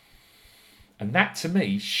 And that, to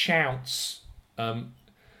me, shouts,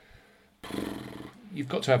 you've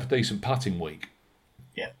got to have a decent putting week.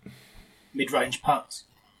 Yeah. Mid-range putts.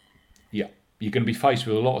 Yeah. You're going to be faced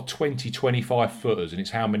with a lot of 20, 25 footers, and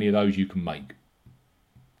it's how many of those you can make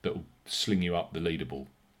that will sling you up the leaderboard.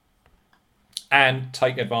 And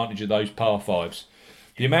take advantage of those par fives.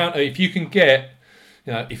 The amount of, if you can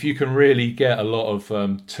really get a lot of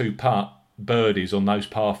 2-putt birdies on those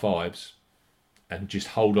par fives, and just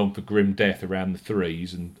hold on for grim death around the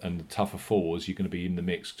 3s and the tougher 4s, you're going to be in the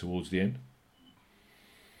mix towards the end.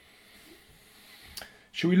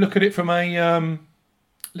 Should we look at it from a?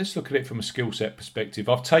 Let's look at it from a skill set perspective.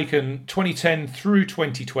 I've taken 2010 through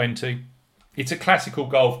 2020. It's a classical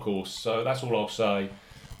golf course, so that's all I'll say.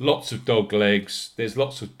 Lots of dog legs. There's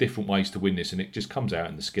lots of different ways to win this, and it just comes out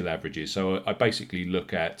in the skill averages. So I basically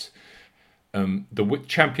look at the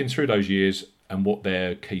champions through those years and what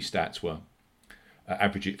their key stats were.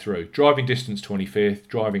 Average it through. Driving distance 25th,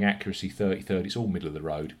 driving accuracy 33rd, it's all middle of the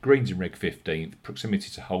road. Greens in reg 15th, proximity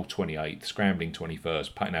to hole 28th, scrambling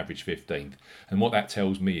 21st, putting average 15th. And what that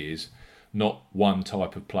tells me is not one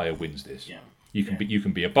type of player wins this. Yeah. You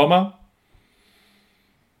can be a bomber,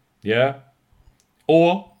 yeah,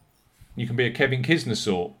 or you can be a Kevin Kisner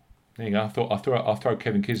sort. There you go. I'll throw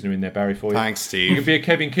Kevin Kisner in there, Barry, for you. Thanks, Steve. You can be a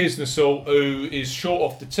Kevin Kisner sort who is short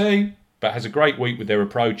off the tee, but has a great week with their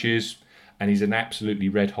approaches. And he's an absolutely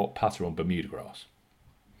red-hot putter on Bermuda grass.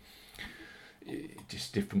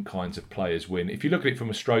 Just different kinds of players win. If you look at it from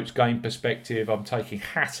a strokes gain perspective, I'm taking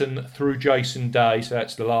Hatton through Jason Day, so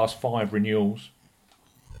that's the last 5 renewals.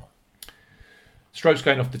 Strokes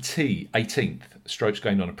gain off the tee, 18th. Strokes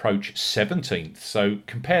gain on approach, 17th. So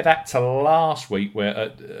compare that to last week, where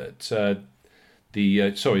the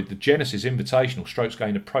Genesis Invitational strokes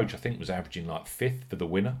gain approach, I think, was averaging like 5th for the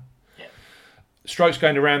winner. Strokes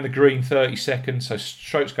gained around the green 32nd, so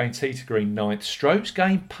strokes gained tee to green 9th. Strokes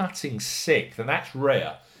gained putting 6th, and that's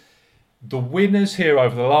rare. The winners here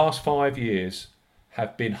over the last 5 years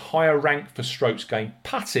have been higher ranked for strokes gained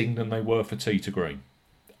putting than they were for tee to green.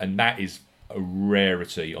 And that is a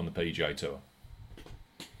rarity on the PGA Tour.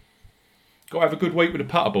 Got to have a good week with the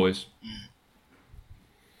putter, boys.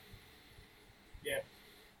 Yeah.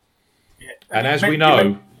 And as we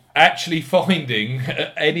know, actually finding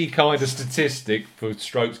any kind of statistic for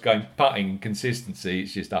strokes gained putting consistency,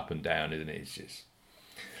 it's just up and down, isn't it? It's just,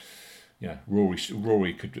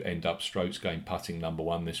 Rory could end up strokes gained putting number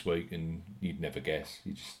 1 this week, and you'd never guess.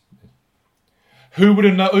 Who would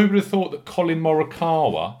have thought that Colin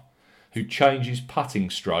Morikawa, who changed his putting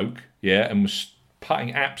stroke, and was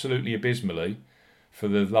putting absolutely abysmally for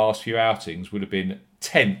the last few outings, would have been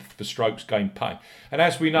 10th for strokes gained putting. And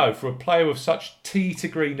as we know, for a player of such tee to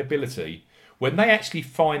green ability, when they actually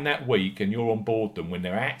find that week and you're on board them, when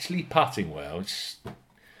they're actually putting well, it's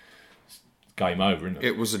game over, isn't it?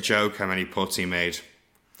 It was a joke how many putts he made.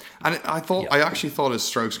 And I actually thought his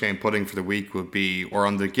strokes gained putting for the week would be, or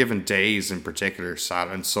on the given days in particular,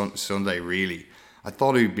 Saturday and Sunday really, I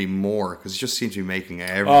thought he would be more, because he just seemed to be making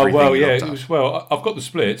everything. Oh, well, yeah, it was, I've got the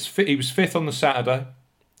splits. He was 5th on the Saturday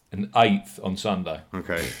and 8th on Sunday.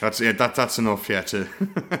 Okay, that's enough, to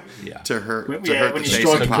hurt the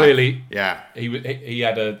so clearly, yeah,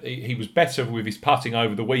 he was better with his putting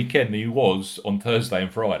over the weekend than he was on Thursday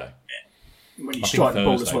and Friday. Yeah. When you strike the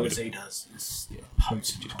ball as well as he does, it's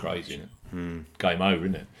just crazy, isn't it? Game over,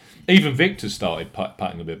 isn't it? Even Victor started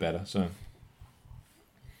putting a bit better. So,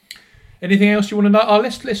 anything else you want to know?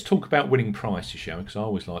 Let's talk about winning prices, shall we? Because I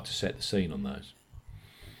always like to set the scene on those.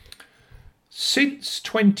 Since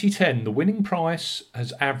 2010, the winning price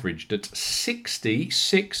has averaged at 60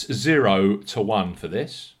 to 1 for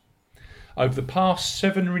this. Over the past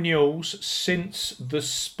 7 renewals since the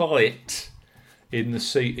split in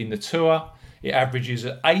the tour, it averages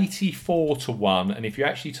at 84 to 1. And if you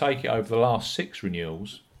actually take it over the last 6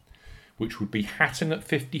 renewals, which would be Hatton at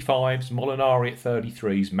 55s, Molinari at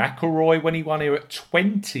 33s, McIlroy when he won here at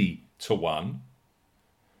 20 to 1.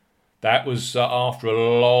 That was after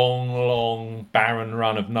a long, barren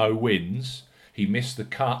run of no wins. He missed the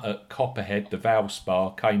cut at Copperhead, the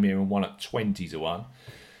Valspar, came here and won at 20-1.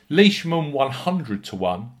 Leishman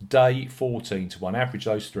 100-1, Day 14-1. Average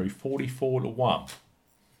those through 44-1.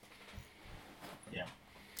 Yeah.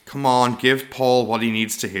 Come on, give Paul what he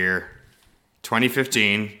needs to hear.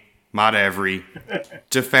 2015, Matt Every,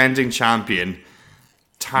 defending champion,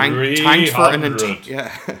 tanked for an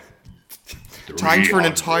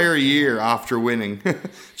entire year after winning,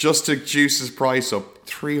 just to juice his price up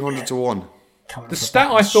 300-1. The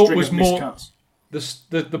stat I thought was more.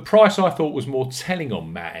 The price I thought was more telling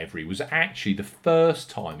on Matt Every was actually the first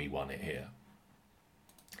time he won it here.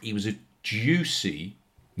 He was a juicy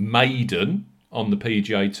maiden on the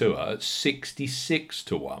PGA Tour at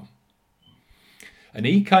 66-1. And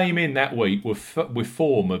he came in that week with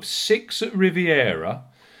form of 6th at Riviera,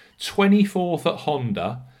 24th at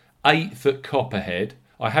Honda, 8th at Copperhead.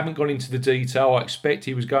 I haven't gone into the detail. I expect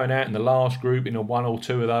he was going out in the last group in a 1 or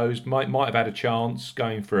 2 of those. Might have had a chance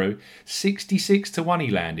going through. 66-1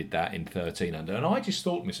 he landed that in 13 under. And I just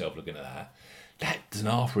thought to myself, looking at that doesn't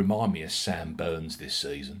half remind me of Sam Burns this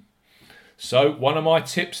season. So one of my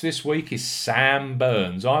tips this week is Sam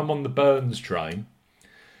Burns. I'm on the Burns train.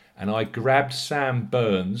 And I grabbed Sam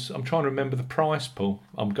Burns. I'm trying to remember the price, Paul.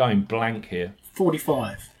 I'm going blank here.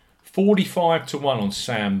 45. 45-1 on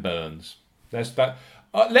Sam Burns. That's that.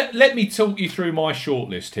 Let me talk you through my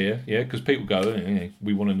shortlist here, yeah, because people go,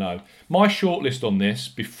 we want to know. My shortlist on this,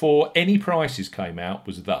 before any prices came out,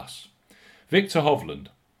 was thus. Victor Hovland,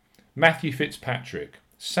 Matthew Fitzpatrick,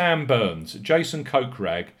 Sam Burns, Jason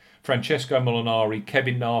Kokrak, Francesco Molinari,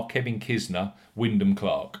 Kevin Na, Kevin Kisner, Wyndham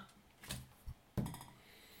Clark.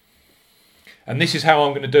 And this is how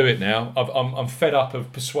I'm going to do it now. I'm fed up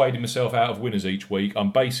of persuading myself out of winners each week.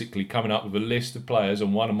 I'm basically coming up with a list of players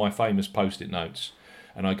on one of my famous post-it notes.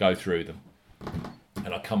 And I go through them.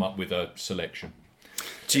 And I come up with a selection.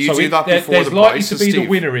 Do you do that before there's the likely prices, to be Steve? the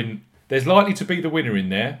winner in. There's likely to be the winner in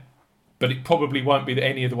there. But it probably won't be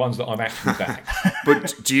any of the ones that I'm actually back.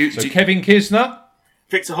 But Kevin Kisner,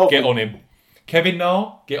 Victor Hovland. get on him. Kevin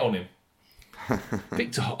Na, get on him.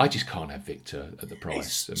 Victor, I just can't have Victor at the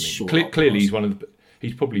price. Clearly he's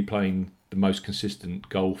he's probably playing the most consistent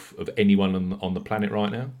golf of anyone on the planet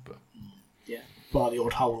right now. But. Yeah, by the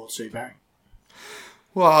odd hole or two, Barry.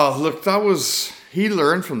 Well, look, he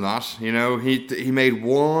learned from that. You know, he made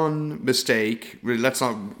one mistake. Let's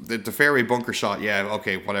not the fairway bunker shot. Yeah,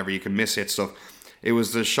 okay, whatever. You can miss hit stuff. It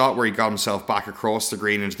was the shot where he got himself back across the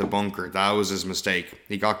green into the bunker. That was his mistake.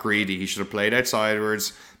 He got greedy. He should have played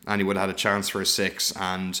outsidewards, and he would have had a chance for a 6.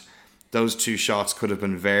 And those 2 shots could have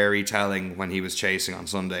been very telling when he was chasing on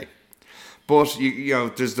Sunday. But you know,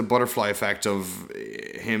 there's the butterfly effect of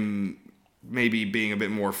him maybe being a bit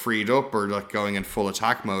more freed up, or like going in full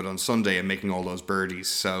attack mode on Sunday and making all those birdies.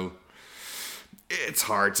 So it's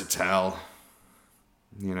hard to tell,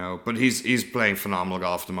 you know. But he's playing phenomenal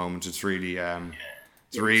golf at the moment. It's really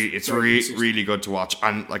really good to watch,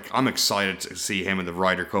 and like I'm excited to see him in the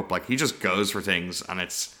Ryder Cup. Like he just goes for things, and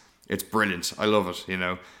it's brilliant. I love it. You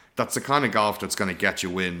know, that's the kind of golf that's going to get you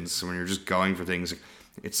wins when you're just going for things.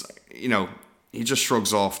 It's, you know, he just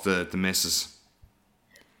shrugs off the misses.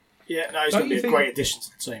 Yeah, no, he's going to be a great addition to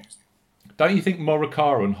the team. Don't you think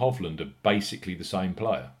Morikawa and Hovland are basically the same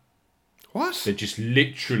player? What? They're just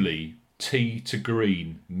literally tee to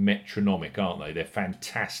green metronomic, aren't they? They're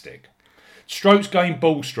fantastic. Strokes gained,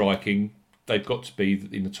 ball striking, they've got to be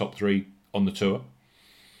in the top 3 on the tour.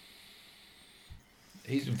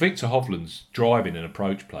 Victor Hovland's driving and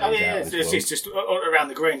approach play. It's just around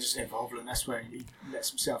the greens, isn't it, for Hovland? That's where he lets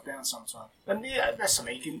himself down sometimes. And yeah, that's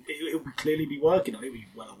something he'll clearly be working on. He'll be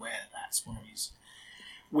well aware that that's one of his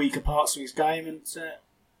weaker parts of his game, and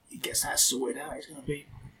he gets that sorted out. He's going to be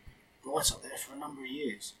right up there for a number of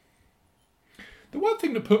years. The one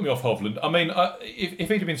thing that put me off Hovland, I mean, if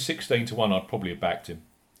he'd have been 16-1, I'd probably have backed him.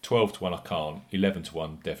 12-1, I can't.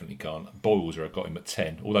 11-1, definitely can't. Boyles have got him at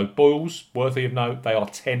 10. Although Boyles, worthy of note, they are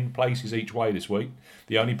 10 places each way this week.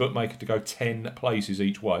 The only bookmaker to go 10 places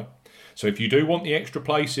each way. So if you do want the extra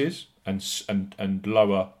places and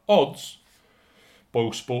lower odds,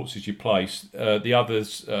 Boyle Sports is your place. The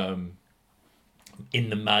others, in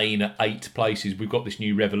the main, at 8 places. We've got this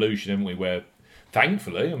new revolution, haven't we, where,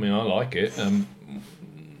 thankfully, I mean, I like it,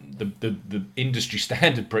 the industry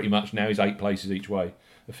standard pretty much now is 8 places each way.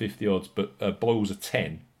 50 odds, but Boyles are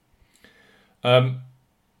 10. I've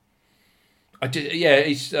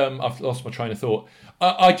lost my train of thought.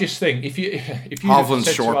 I just think if you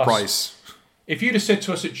Hovland's short price. If you'd have said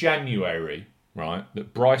to us at January, right,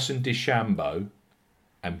 that Bryson DeChambeau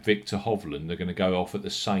and Victor Hovland are going to go off at the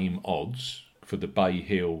same odds for the Bay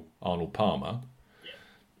Hill Arnold Palmer,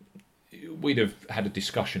 we'd have had a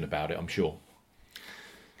discussion about it, I'm sure.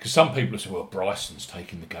 Because some people have said, well, Bryson's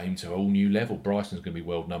taking the game to a whole new level. Bryson's going to be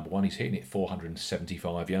world number one. He's hitting it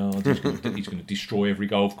 475 yards. He's going to destroy every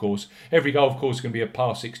golf course. Every golf course is going to be a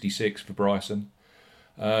par 66 for Bryson.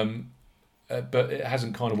 But it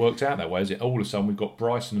hasn't kind of worked out that way, has it? All of a sudden, we've got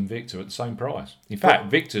Bryson and Victor at the same price. In fact,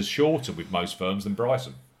 Victor's shorter with most firms than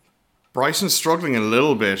Bryson. Bryson's struggling a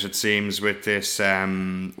little bit, it seems, with this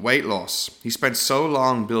weight loss. He spent so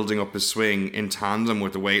long building up his swing in tandem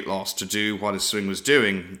with the weight loss to do what his swing was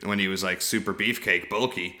doing when he was like super beefcake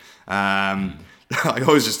bulky. I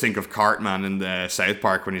always just think of Cartman in the South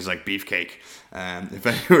Park when he's like beefcake, if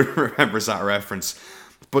anyone remembers that reference.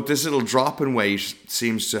 But this little drop in weight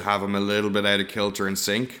seems to have him a little bit out of kilter and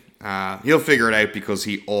sync. He'll figure it out because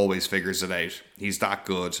he always figures it out. He's that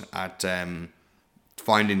good at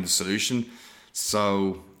finding the solution.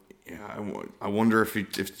 So yeah, I wonder if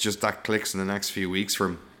just that clicks in the next few weeks for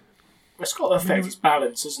him. It's got to affect his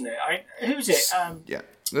balance, isn't it? Who's it? Yeah,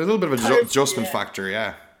 a little bit of an adjustment factor,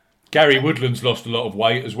 yeah. Gary Woodland's lost a lot of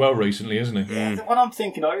weight as well recently, hasn't he? Yeah, the one I'm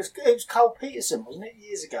thinking of, it was Cole Peterson, wasn't it,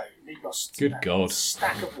 years ago? He lost God. a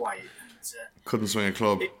stack of weight. And, couldn't swing a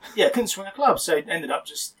club. Couldn't swing a club, so he ended up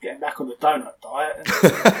just getting back on the donut diet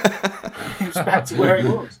and he was back to where he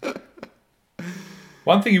was.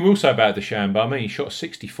 One thing you will say about Dushanbe, I mean, he shot a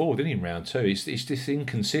 64, didn't he, in round two? It's this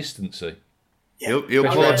inconsistency. Yeah.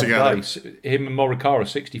 He'll pull it together. Him and Morikawa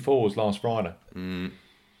 64s last Friday.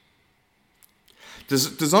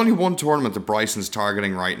 There's only one tournament that Bryson's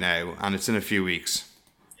targeting right now, and it's in a few weeks.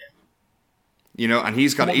 You know, and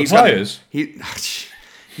he's got players.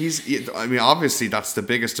 I mean, obviously that's the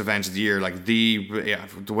biggest event of the year. Like the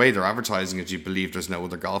way they're advertising it, you believe there's no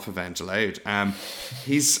other golf event allowed.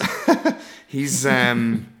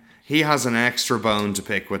 He has an extra bone to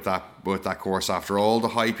pick with that course after all the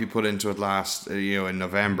hype he put into it last in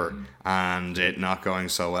November and it not going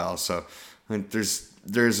so well. So I think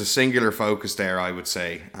there's a singular focus there, I would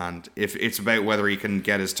say, and if it's about whether he can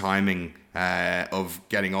get his timing of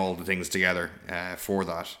getting all the things together for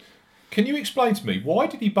that. Can you explain to me, why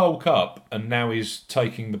did he bulk up and now he's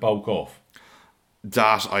taking the bulk off?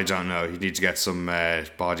 That I don't know. You need to get some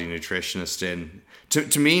body nutritionist in.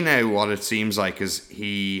 To me now, what it seems like is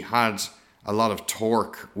he had a lot of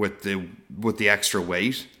torque with the extra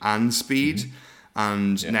weight and speed,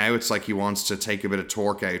 and now it's like he wants to take a bit of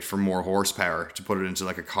torque out for more horsepower, to put it into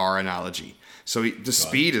like a car analogy. So the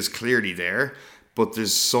speed is clearly there, but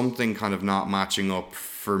there's something kind of not matching up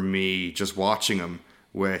for me just watching him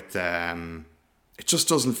with. It just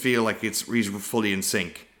doesn't feel like he's fully in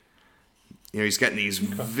sync. You know, he's getting these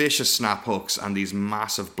vicious snap hooks and these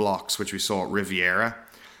massive blocks, which we saw at Riviera.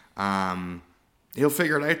 He'll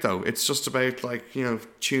figure it out, though. It's just about,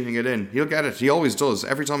 tuning it in. He'll get it. He always does.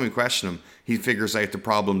 Every time we question him, he figures out the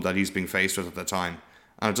problem that he's being faced with at the time.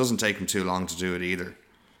 And it doesn't take him too long to do it either.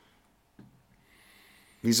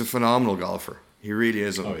 He's a phenomenal golfer. He really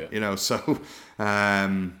is. Oh, yeah. You know, so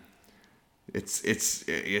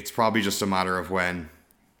it's probably just a matter of when.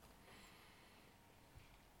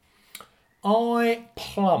 I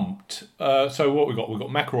plumped. So what we got? We've got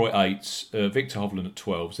McIlroy 8s, Victor Hovland at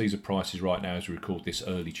 12s. These are prices right now as we record this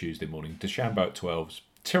early Tuesday morning. DeChambeau at 12s.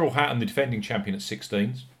 Tyrrell Hatton, the defending champion, at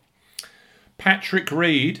 16s. Patrick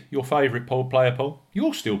Reed, your favourite player, Paul.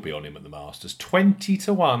 You'll still be on him at the Masters.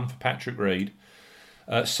 20-1 for Patrick Reed.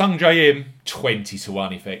 Sung Jae Im,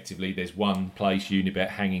 20-1 effectively. There's one place, Unibet,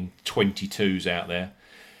 hanging 22s out there.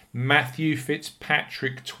 Matthew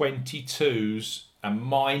Fitzpatrick, 22s. And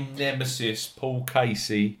my nemesis, Paul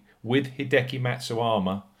Casey, with Hideki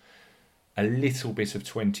Matsuyama, a little bit of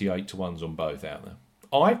 28-1s on both out there.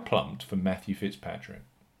 I plumped for Matthew Fitzpatrick.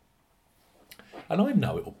 And I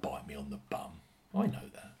know it'll bite me on the bum. I know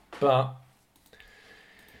that. But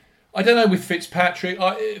I don't know with Fitzpatrick.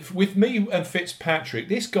 With me and Fitzpatrick,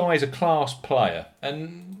 this guy's a class player.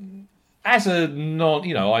 And as a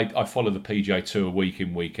I follow the PGA Tour week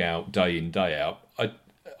in, week out, day in, day out.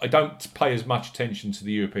 I don't pay as much attention to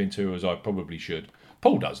the European Tour as I probably should.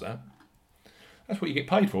 Paul does that. That's what you get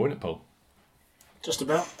paid for, isn't it, Paul? Just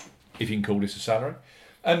about. If you can call this a salary.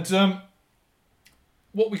 And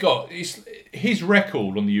what we got is his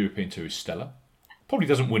record on the European Tour is stellar. Probably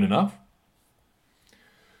doesn't win enough.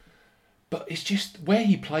 But it's just where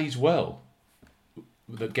he plays well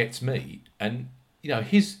that gets me. And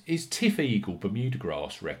his Tiff Eagle Bermuda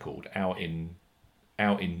Grass record out in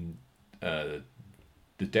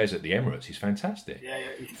the desert, the Emirates, is fantastic. Yeah.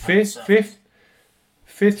 Fifth,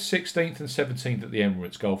 16th and 17th at the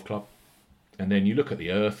Emirates Golf Club. And then you look at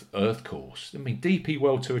the Earth course. I mean, DP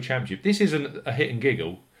World Tour Championship. This isn't a hit and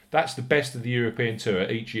giggle. That's the best of the European Tour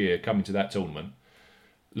each year coming to that tournament.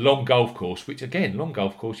 Long golf course, which again, long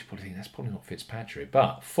golf course, you probably think that's probably not Fitzpatrick,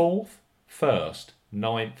 but 4th, 1st,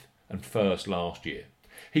 9th, and 1st last year.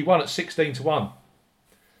 He won at 16-1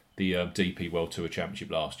 the DP World Tour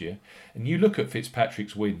Championship last year. And you look at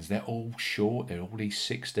Fitzpatrick's wins, they're all short. They're all these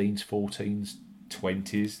 16s, 14s,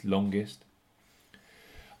 20s, longest.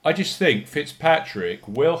 I just think Fitzpatrick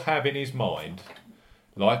will have in his mind,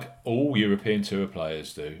 like all European Tour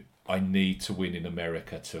players do, I need to win in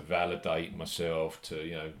America to validate myself,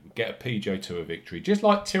 to get a PGA Tour victory. Just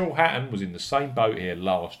like Tyrrell Hatton was in the same boat here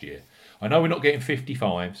last year. I know we're not getting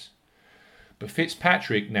 55s, but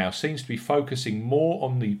Fitzpatrick now seems to be focusing more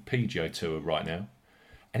on the PGA Tour right now,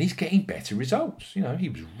 and he's getting better results. He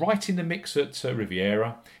was right in the mix at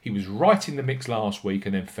Riviera. He was right in the mix last week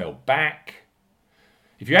and then fell back.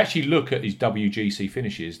 If you actually look at his WGC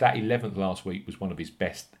finishes, that 11th last week was one of his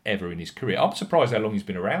best ever in his career. I'm surprised how long he's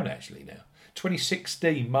been around actually now.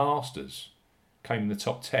 2016 Masters came in the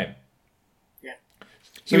top 10. Yeah.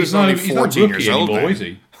 He So was only 14 years old anymore, then. is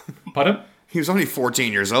he? Pardon? He was only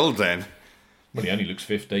 14 years old then. Well, he only looks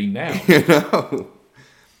 15 now. You know?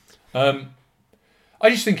 I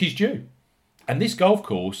just think he's due. And this golf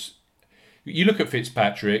course, you look at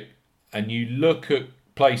Fitzpatrick and you look at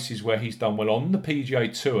places where he's done well on the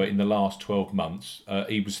PGA Tour in the last 12 months.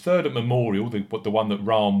 He was 3rd at Memorial, the one that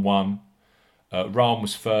Rahm won. Rahm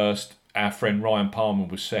was 1st. Our friend Ryan Palmer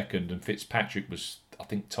was 2nd. And Fitzpatrick was, I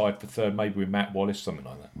think, tied for 3rd, maybe with Matt Wallace, something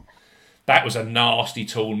like that. That was a nasty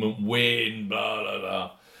tournament win, blah,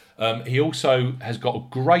 blah, blah. He also has got a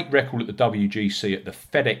great record at the WGC at the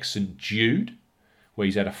FedEx St. Jude, where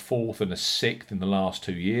he's had a 4th and a 6th in the last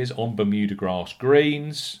 2 years on Bermuda grass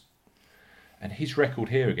greens. And his record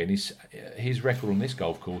here again his record on this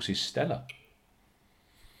golf course is stellar.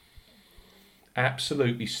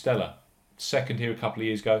 Absolutely stellar. 2nd here a couple of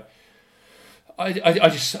years ago.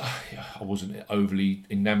 I wasn't overly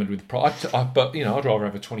enamoured with the price, but I'd rather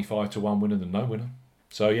have a 25-1 winner than no winner.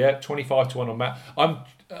 So yeah, 25-1 on Matt.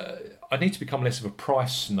 I need to become less of a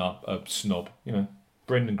price snob.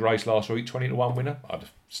 Brendan Grace last week, 20-1 winner. I'd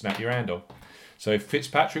snap your hand off. So if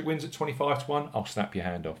Fitzpatrick wins at 25-1, I'll snap your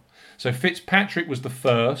hand off. So Fitzpatrick was the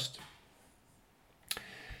first.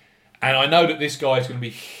 And I know that this guy is going to be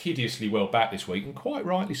hideously well back this week, and quite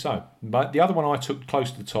rightly so. But the other one I took close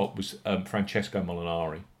to the top was Francesco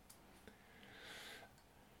Molinari.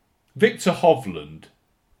 Victor Hovland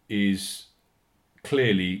is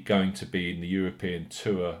clearly going to be in the European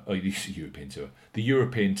Tour, the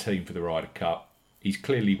European team for the Ryder Cup. He's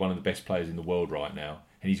clearly one of the best players in the world right now,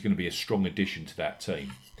 and he's going to be a strong addition to that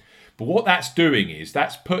team. But what that's doing is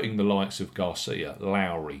that's putting the likes of Garcia,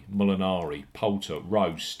 Lowry, Molinari, Poulter,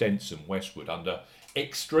 Rose, Stenson, Westwood under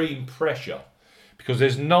extreme pressure, because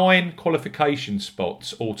there's 9 qualification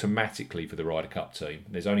spots automatically for the Ryder Cup team.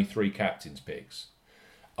 There's only 3 captain's picks.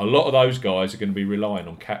 A lot of those guys are going to be relying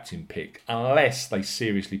on captain pick unless they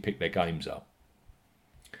seriously pick their games up.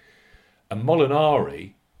 And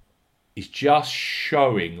Molinari is just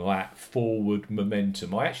showing that forward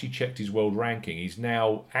momentum. I actually checked his world ranking. He's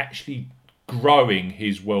now actually growing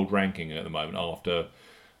his world ranking at the moment after,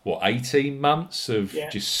 18 months of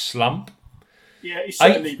just slump? Yeah, he's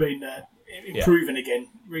certainly been improving again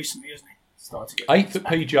recently, hasn't he? Started to get 8th at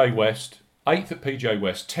PGA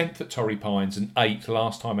West, 10th at Torrey Pines, and 8th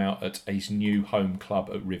last time out at his new home club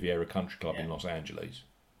at Riviera Country Club in Los Angeles.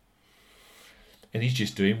 And he's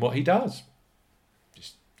just doing what he does.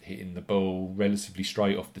 Hitting the ball relatively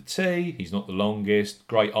straight off the tee. He's not the longest.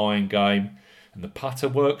 Great iron game. And the putter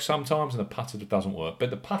works sometimes and the putter doesn't work. But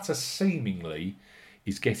the putter seemingly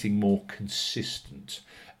is getting more consistent.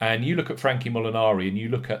 And you look at Frankie Molinari and you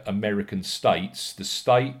look at American states, the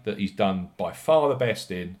state that he's done by far the best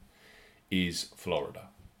in is Florida.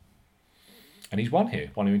 And he's won here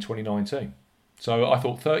in 2019. So I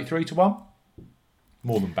thought 33-1,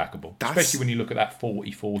 more than backable. Especially when you look at that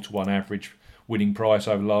 44-1 average winning price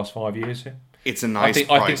over the last 5 years here. It's a nice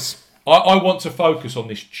price. I want to focus on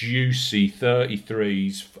this juicy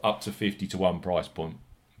 33s up to 50-1 price point.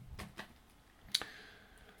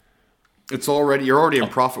 You're already in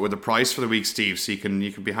profit with the price for the week, Steve. So you can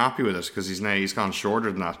be happy with it because he's gone shorter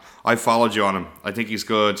than that. I followed you on him. I think he's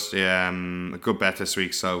good. A good bet this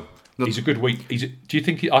week. So he's a good week. Do you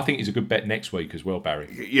think? I think he's a good bet next week as well,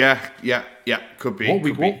 Barry. Yeah. Could be.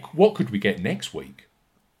 What could we get next week?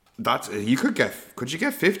 Could you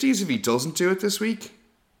get 50s if he doesn't do it this week?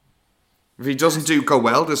 If he doesn't go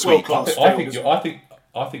well this week, I think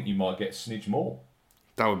you might get a smidge more.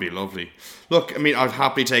 That would be lovely. Look, I mean, I'd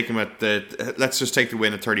happily take him at the. Let's just take the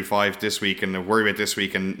win at 35 this week and worry about this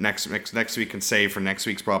week and next week and save for next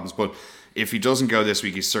week's problems. But if he doesn't go this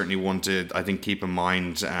week, he's certainly one to, I think, keep in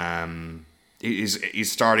mind.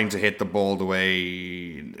 He's starting to hit the ball the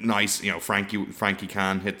way nice. Frankie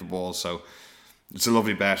can hit the ball, so it's a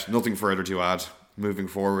lovely bet. Nothing further to add. Moving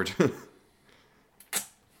forward.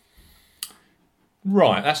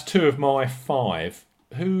 Right, that's 2 of my 5.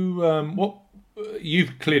 Who? What?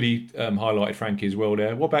 You've clearly highlighted Frankie as well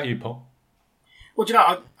there. What about you, Paul? Well, do you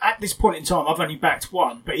know, at this point in time, I've only backed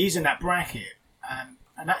one, but he's in that bracket,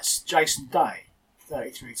 and that's Jason Day,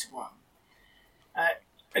 33 to 1.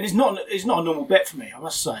 And it's not a normal bet for me, I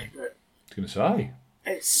must say. But I was going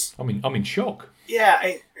to say, I'm in shock.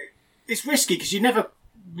 Yeah, it's risky because you never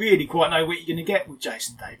really quite know what you're going to get with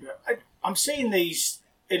Jason Day. But I'm seeing these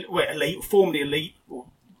formerly elite, or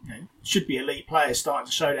should be elite players starting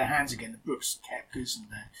to show their hands again. The Brooks Koepkas and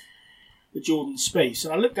the Jordan Spieths.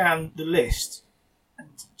 And I look down the list, and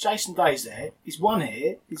Jason Day's there. He's won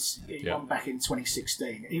here. He won back in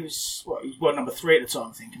 2016. He was world number 3 at the time,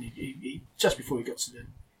 I think, and he just before he got to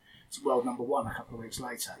world number 1 a couple of weeks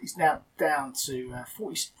later. He's now down to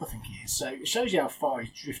 40, I think he is. So it shows you how far he's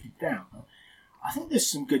drifted down. But I think there's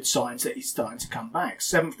some good signs that he's starting to come back.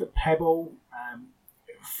 7th at Pebble,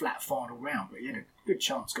 flat final round, but he had a good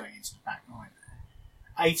chance going into the back 9.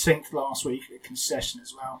 18th last week at Concession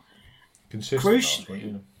as well.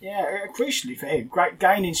 Crucially for him, great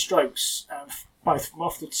gaining strokes, both from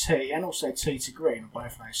off the tee and also tee to green on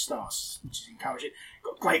both those starts, which is encouraging.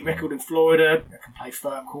 Got a great record in Florida, can play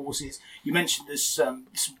firm courses. You mentioned there's some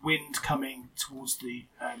wind coming towards the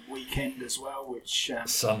weekend as well, which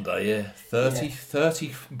Sunday,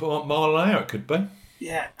 30 mile an hour it could be.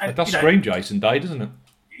 Yeah, it does scream Jason Day, doesn't it?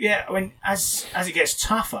 Yeah, I mean, as it gets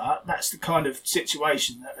tougher, that's the kind of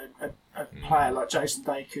situation that a player like Jason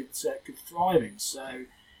Day could thrive in. So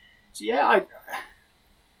yeah,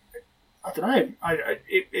 I don't know.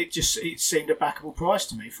 It seemed a backable price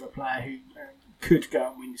to me for a player who could go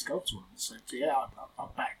and win this golf tournament. So yeah,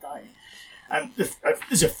 I'll back Day. And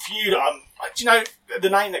there's a few that the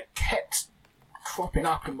name that kept cropping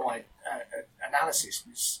up in my analysis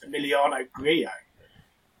was Emiliano Grillo.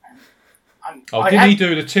 Didn't he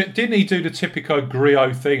do the Tipico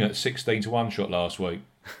Grillo thing at 16 to 1 shot last week?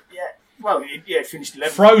 Yeah, well, he finished 11th.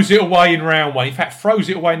 Throws it away in round 1. In fact, throws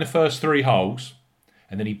it away in the first 3 holes,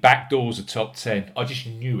 and then he backdoors the top 10. I just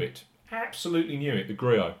knew it, absolutely knew it. The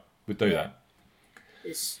Grillo would do that.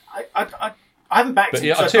 I haven't backed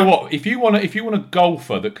him. But I tell you what, if you want a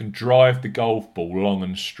golfer that can drive the golf ball long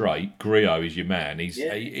and straight, Grillo is your man. He's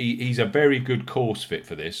a very good course fit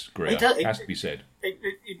for this. Grillo has to be said. It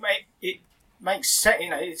makes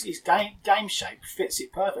sense. His game shape fits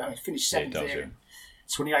it perfectly. I mean, he finished 7th there in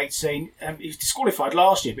 2018. He was disqualified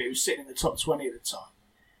last year, but he was sitting in the top 20 at the time.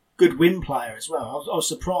 Good wind player as well. I was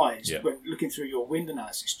surprised when looking through your wind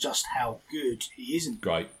analysis just how good he is.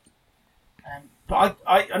 Great. But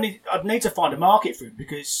I'd need to find a market for him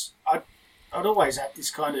because I'd always had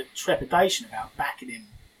this kind of trepidation about backing him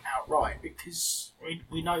outright because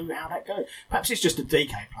we know how that goes. Perhaps it's just a DK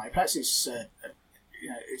play. Perhaps it's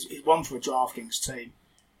one for a DraftKings team,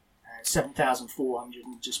 7,400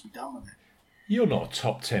 and just be done with it. You're not a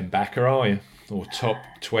top 10 backer, are you? Or top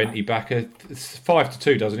 20 backer? 5 to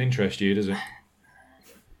 2 doesn't interest you, does it?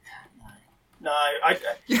 No.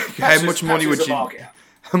 How much money would you?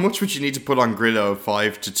 How much would you need to put on Grillo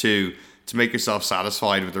 5 to 2 to make yourself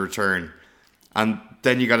satisfied with the return? And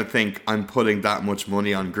then you got to think, I'm putting that much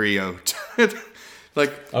money on Grillo. He's very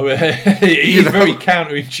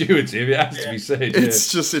counterintuitive. It has to be said. It's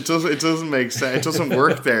just it doesn't make sense. It doesn't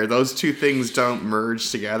work there. Those two things don't merge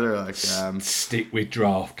together. Stick with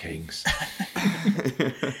DraftKings.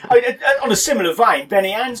 On a similar vein,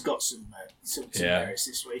 Benny Ann's got some merits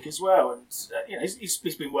this week as well, and he's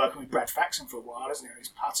been working with Brad Faxon for a while, hasn't he? He's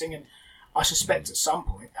putting, and I suspect at some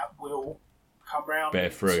point that will come round. Bear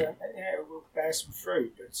fruit. It will bear some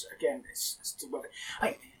fruit. But again, it's still worth it.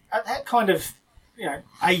 At that kind of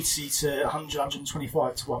 80 to 100,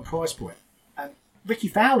 125 to 1 price point. And Ricky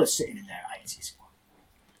Fowler's sitting in there at 80 to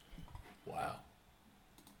 1. Wow.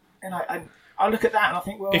 And I look at that and I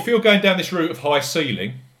think, well... If you're going down this route of high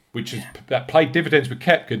ceiling, which that played dividends with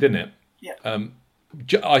Koepka, didn't it? Yeah.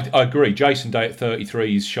 I agree. Jason Day at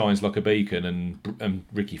 33 shines like a beacon, and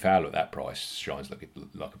Ricky Fowler at that price shines like a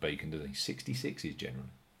beacon, doesn't he? 66s generally.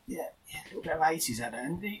 Yeah, a little bit of 80s at it.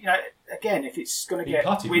 And, again, if it's going to get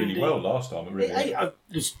putted windy... really well last time. It really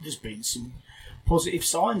there's been some positive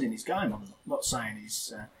signs in his game. I'm not saying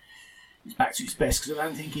he's back to his best, because I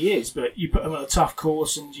don't think he is. But you put him on a tough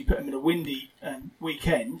course and you put him in a windy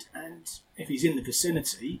weekend, and if he's in the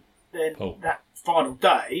vicinity, then that final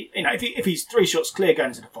day, if he's 3 shots clear going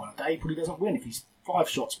into the final day, he probably doesn't win. If he's 5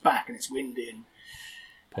 shots back and it's windy,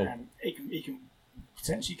 and he can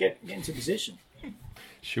potentially get into position.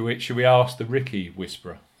 Should we ask the Ricky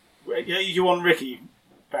whisperer? You on Ricky,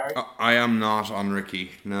 Barry? I am not on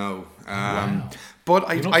Ricky. No. Wow. But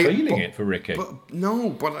You're not feeling it for Ricky.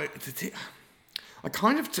 I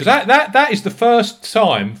kind of... Because that is the first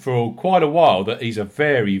time for quite a while that he's a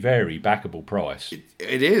very, very backable price.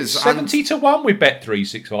 It is. 70 to 1 with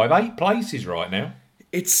Bet365, 8 places right now.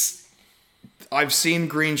 I've seen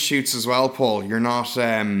green shoots as well, Paul. You're not...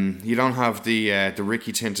 you don't have the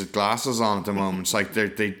Ricky tinted glasses on at the moment. It's like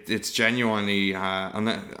it's genuinely...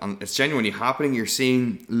 it's genuinely happening. You're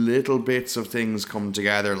seeing little bits of things come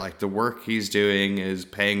together. Like the work he's doing is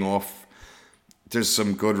paying off. There's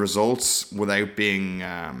some good results without being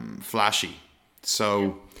flashy.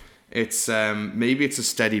 So it's maybe it's a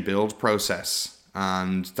steady build process,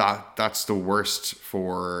 and that's the worst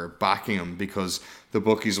for backing him, because the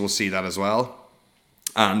bookies will see that as well,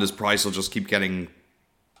 and his price will just keep getting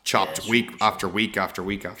chopped week after week after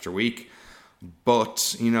week after week.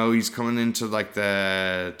 But he's coming into like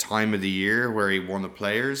the time of the year where he won the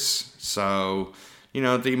Players, so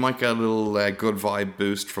they might get a little good vibe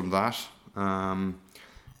boost from that.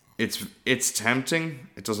 It's tempting.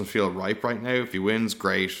 It doesn't feel ripe right now. If he wins,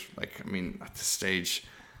 great. At this stage,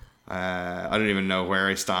 I don't even know where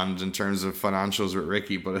I stand in terms of financials with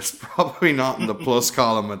Ricky, but it's probably not in the plus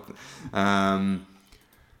column.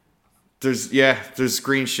 There's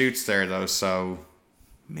green shoots there though, so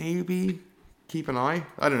maybe keep an eye.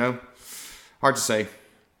 I don't know. Hard to say.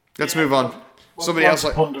 Let's move on. Somebody else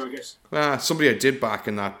ponder, I guess. Somebody I did back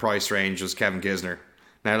in that price range was Kevin Kisner.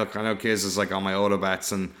 Now, look, I know Kiz is on my auto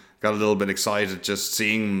bets, and got a little bit excited just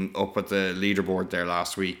seeing him up at the leaderboard there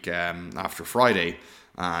last week after Friday,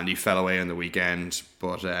 and he fell away on the weekend.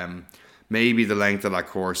 But maybe the length of that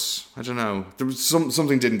course, I don't know. There was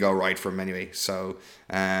something didn't go right for him anyway. So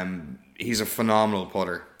he's a phenomenal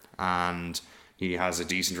putter, and he has a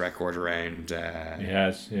decent record around. He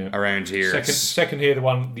has, yeah. Around here. Second here,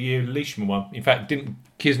 the year Leishman won. In fact, didn't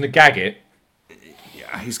Kisner gag it?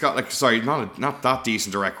 He's got not that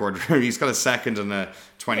decent a record. He's got a second and a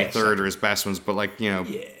 23rd are his best ones, but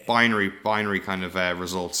binary kind of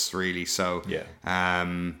results really. So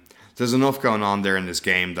there's enough going on there in this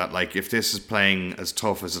game that if this is playing as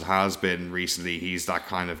tough as it has been recently, he's that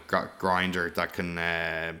kind of grinder that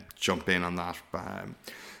can jump in on that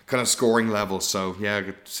kind of scoring level. So I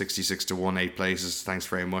got 66 to 1, 8 places. Thanks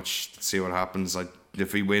very much. Let's see what happens.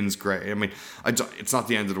 If he wins, great. It's not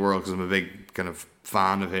the end of the world, because I'm a big kind of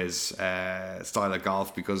fan of his style of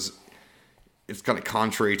golf, because it's kind of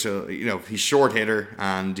contrary to, he's short hitter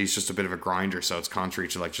and he's just a bit of a grinder, so it's contrary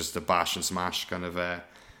to just the bash and smash kind of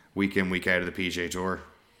week in, week out of the PGA Tour.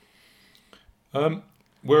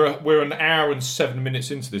 We're an hour and 7 minutes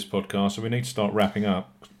into this podcast, so we need to start wrapping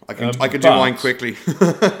up. I can do mine quickly.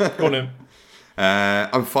 Go on in.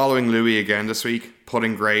 I'm following Louis again this week.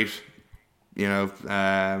 Putting great.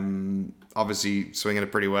 Obviously swinging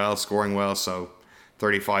it pretty well, scoring well, so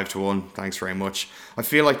 35 to 1. Thanks very much. I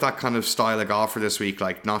feel like that kind of style of golfer this week,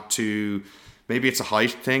 maybe it's a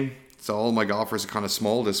height thing. So all my golfers are kind of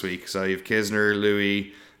small this week. So you have Kisner,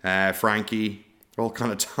 Louis, Frankie, all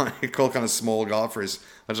kind of small golfers.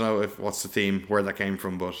 I don't know what's the theme, where that came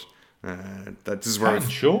from, but this is where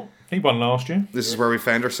he won last year. This is where we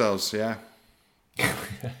found ourselves. Yeah.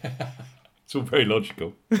 It's all very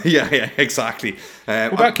logical. yeah, exactly.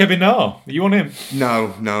 What about Kevin Na? Are you on him? No.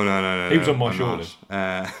 He was on my shortlist.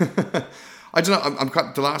 I don't know. I'm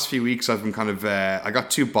the last few weeks I've been kind of I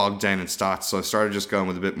got too bogged down in stats, so I started just going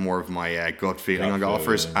with a bit more of my gut feeling on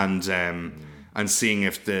golfers, and seeing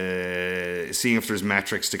if there's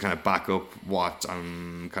metrics to kind of back up what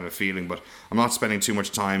I'm kind of feeling. But I'm not spending too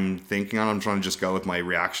much time thinking on it. I'm trying to just go with my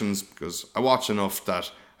reactions, because I watch enough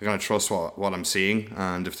that I kind of trust what I'm seeing,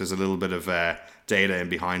 and if there's a little bit of data in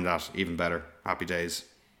behind that, even better. Happy days.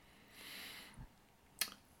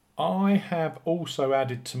 I have also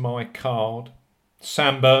added to my card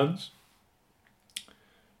Sam Burns,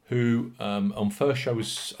 who on first show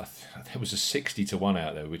there was a 60 to 1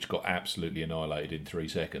 out there, which got absolutely annihilated in 3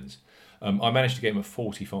 seconds. I managed to get him at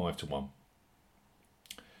 45 to 1.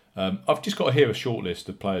 I've just got here a short list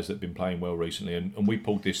of players that have been playing well recently, and we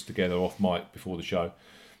pulled this together off mic before the show.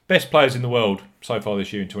 Best players in the world so far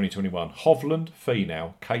this year in 2021. Hovland,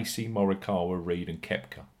 Finau, Casey, Morikawa, Reed and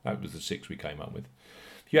Koepka. That was the 6 we came up with.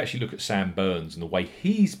 If you actually look at Sam Burns and the way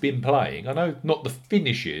he's been playing, I know not the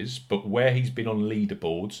finishes, but where he's been on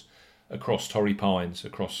leaderboards, across Torrey Pines,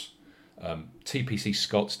 across TPC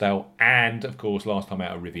Scottsdale, and of course last time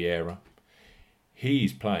out at Riviera.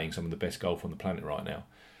 He's playing some of the best golf on the planet right now.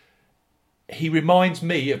 He reminds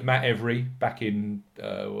me of Matt Every back in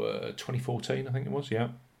 2014, I think it was, yeah.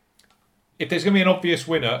 If there's going to be an obvious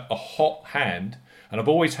winner, a hot hand, and I've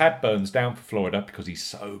always had Burns down for Florida because he's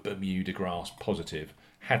so Bermuda grass positive,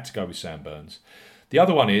 had to go with Sam Burns. The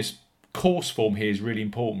other one is, course form here is really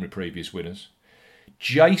important with previous winners.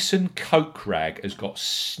 Jason Kokrak has got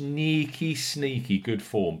sneaky good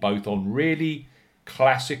form, both on really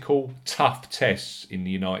classical, tough tests in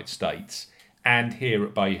the United States and here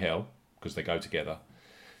at Bay Hill, because they go together.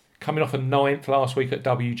 Coming off a 9th last week at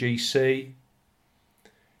WGC.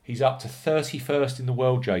 He's up to 31st in the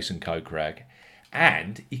world, Jason Kokrak.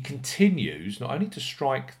 And he continues not only to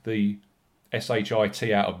strike the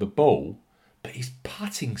SHIT out of the ball, but his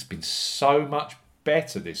putting's been so much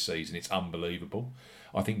better this season. It's unbelievable.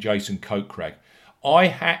 I think Jason Kokrak. I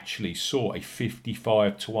actually saw a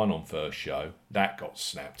 55-1 on first show. That got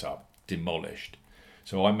snapped up, demolished.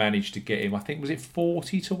 So I managed to get him, I think, was it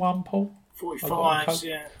 40-1, Paul? 45,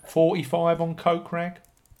 yeah. 45 on Kokrak.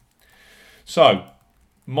 So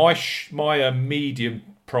my medium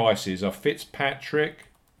prices are Fitzpatrick,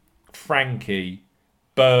 Frankie,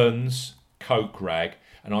 Burns, Kokrak,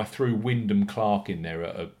 and I threw Wyndham Clark in there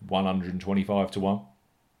at a 125-1.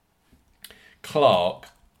 Clark,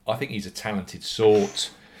 I think he's a talented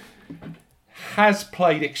sort. Has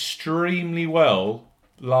played extremely well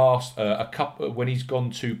when he's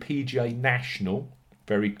gone to PGA National,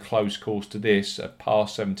 very close course to this, a par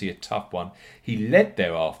 70, a tough one. He led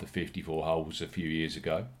there after 54 holes a few years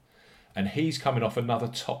ago, and he's coming off another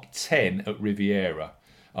top 10 at Riviera.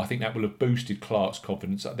 I think that will have boosted Clark's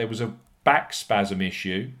confidence. There was a back spasm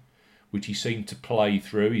issue, which he seemed to play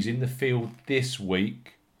through. He's in the field this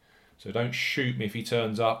week, so don't shoot me if he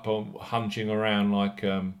turns up on hunching around like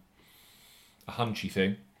a hunchy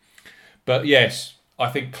thing. But yes, I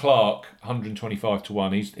think Clark,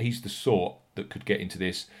 125-1, he's the sort that could get into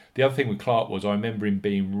this. The other thing with Clark was I remember him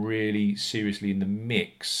being really seriously in the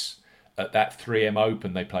mix at that 3M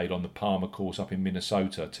Open they played on the Palmer course up in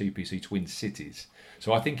Minnesota, TPC Twin Cities.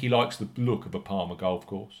 So I think he likes the look of a Palmer golf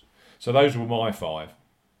course. So those were my 5.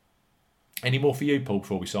 Any more for you, Paul,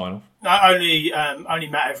 before we sign off? No, only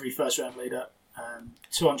Matt Every first round leader.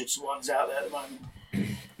 200-1's out there at the moment.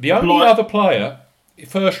 The only other player,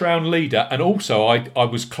 first round leader, and also I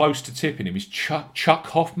was close to tipping him, is Chuck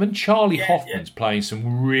Hoffman. Charlie Hoffman's playing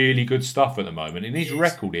some really good stuff at the moment, and his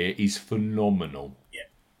record here is phenomenal.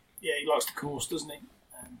 Yeah, he likes the course, doesn't he?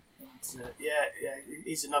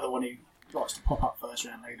 He's another one who likes to pop up first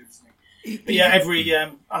round leader, doesn't he? But yeah, Every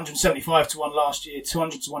 175-1 last year,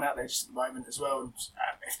 200-1 out there just at the moment as well. And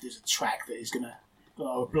if there's a track that is going to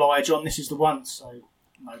oblige on, this is the one. So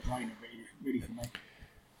no brainer, really for me.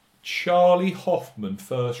 Charlie Hoffman,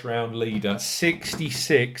 first round leader,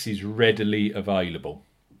 66 is readily available.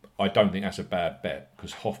 I don't think that's a bad bet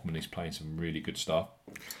because Hoffman is playing some really good stuff.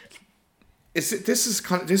 This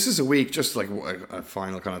is a week, just like a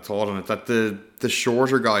final kind of thought on it, that the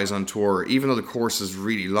shorter guys on tour, even though the course is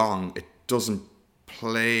really long, it doesn't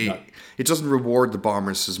play. No. It doesn't reward the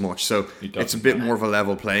bombers as much, so it's a bit more of a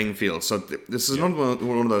level playing field. So this is one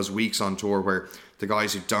of those weeks on tour where the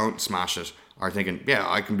guys who don't smash it are thinking, yeah,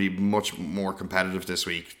 I can be much more competitive this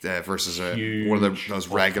week versus one of those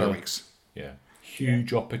regular weeks. Yeah.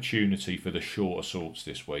 Huge opportunity for the shorter sorts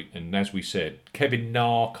this week. And as we said, Kevin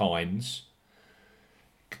Narkines.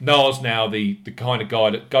 Nar's now the kind of guy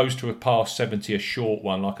that goes to a par 70, a short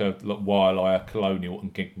one, like a Wildlife, a Colonial,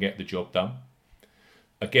 and can get the job done.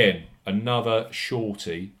 Again, another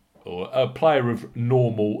shorty, or a player of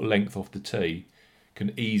normal length off the tee,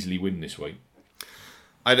 can easily win this week.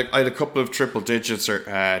 I had a couple of triple digits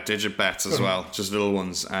or digit bets as well, just little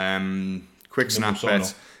ones. Quick snap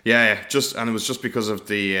bets. Yeah, and it was just because of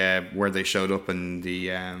the where they showed up in the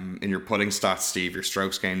in your putting stats, Steve, your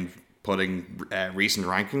strokes gained putting recent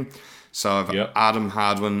ranking. So I've Adam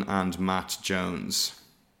Hadwin and Matt Jones.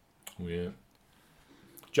 Oh, yeah.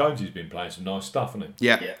 Jones has been playing some nice stuff, hasn't he?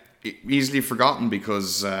 Yeah. Easily forgotten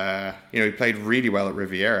because he played really well at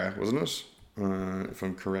Riviera, wasn't it? If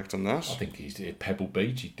I'm correct on that. I think he's at Pebble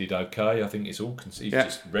Beach. He did okay. I think it's all he's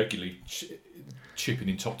just regularly chipping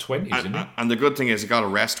in top 20s, isn't he? And the good thing is he got a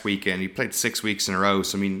rest weekend. He played 6 weeks in a row.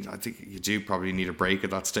 So I mean, I think you do probably need a break at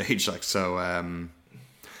that stage. Look,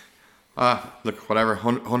 whatever.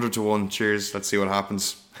 100-1. Cheers. Let's see what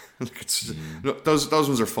happens. Those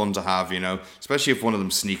ones are fun to have, especially if one of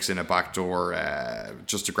them sneaks in a back door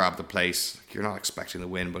just to grab the place. You're not expecting the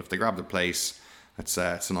win, but if they grab the place, it's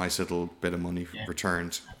a nice little bit of money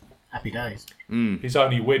returned. Happy days. His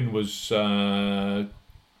only win was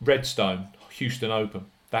Redstone, Houston Open.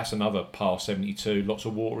 That's another par 72. Lots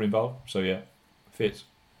of water involved. So yeah, fits.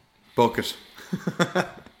 Bucket.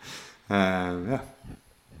 Yeah.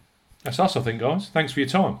 That's us, I think, guys. Thanks for your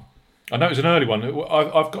time. I know it was an early one.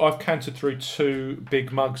 I've cantered through 2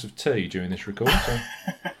 big mugs of tea during this record. So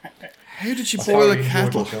How did you boil a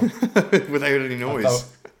kettle myself. without any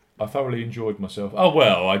noise? I thoroughly enjoyed myself. Oh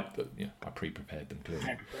well, I pre-prepared them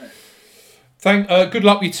clearly. Good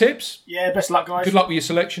luck with your tips. Yeah, best luck, guys. Good luck with your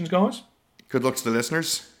selections, guys. Good luck to the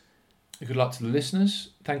listeners. Good luck to the listeners.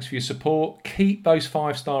 Thanks for your support. Keep those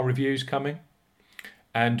 5-star reviews coming.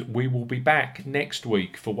 And we will be back next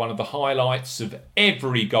week for one of the highlights of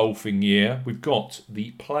every golfing year. We've got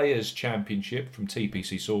the Players' Championship from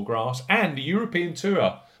TPC Sawgrass, and the European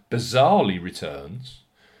Tour bizarrely returns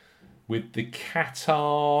with the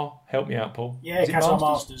Qatar. Help me out, Paul. Yeah, Is it Qatar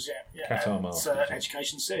Masters. Yeah. Qatar Masters.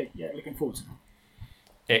 Education C. Yeah, looking forward to it.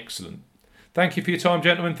 Excellent. Thank you for your time,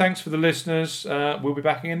 gentlemen. Thanks for the listeners. We'll be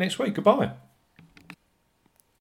back again next week. Goodbye.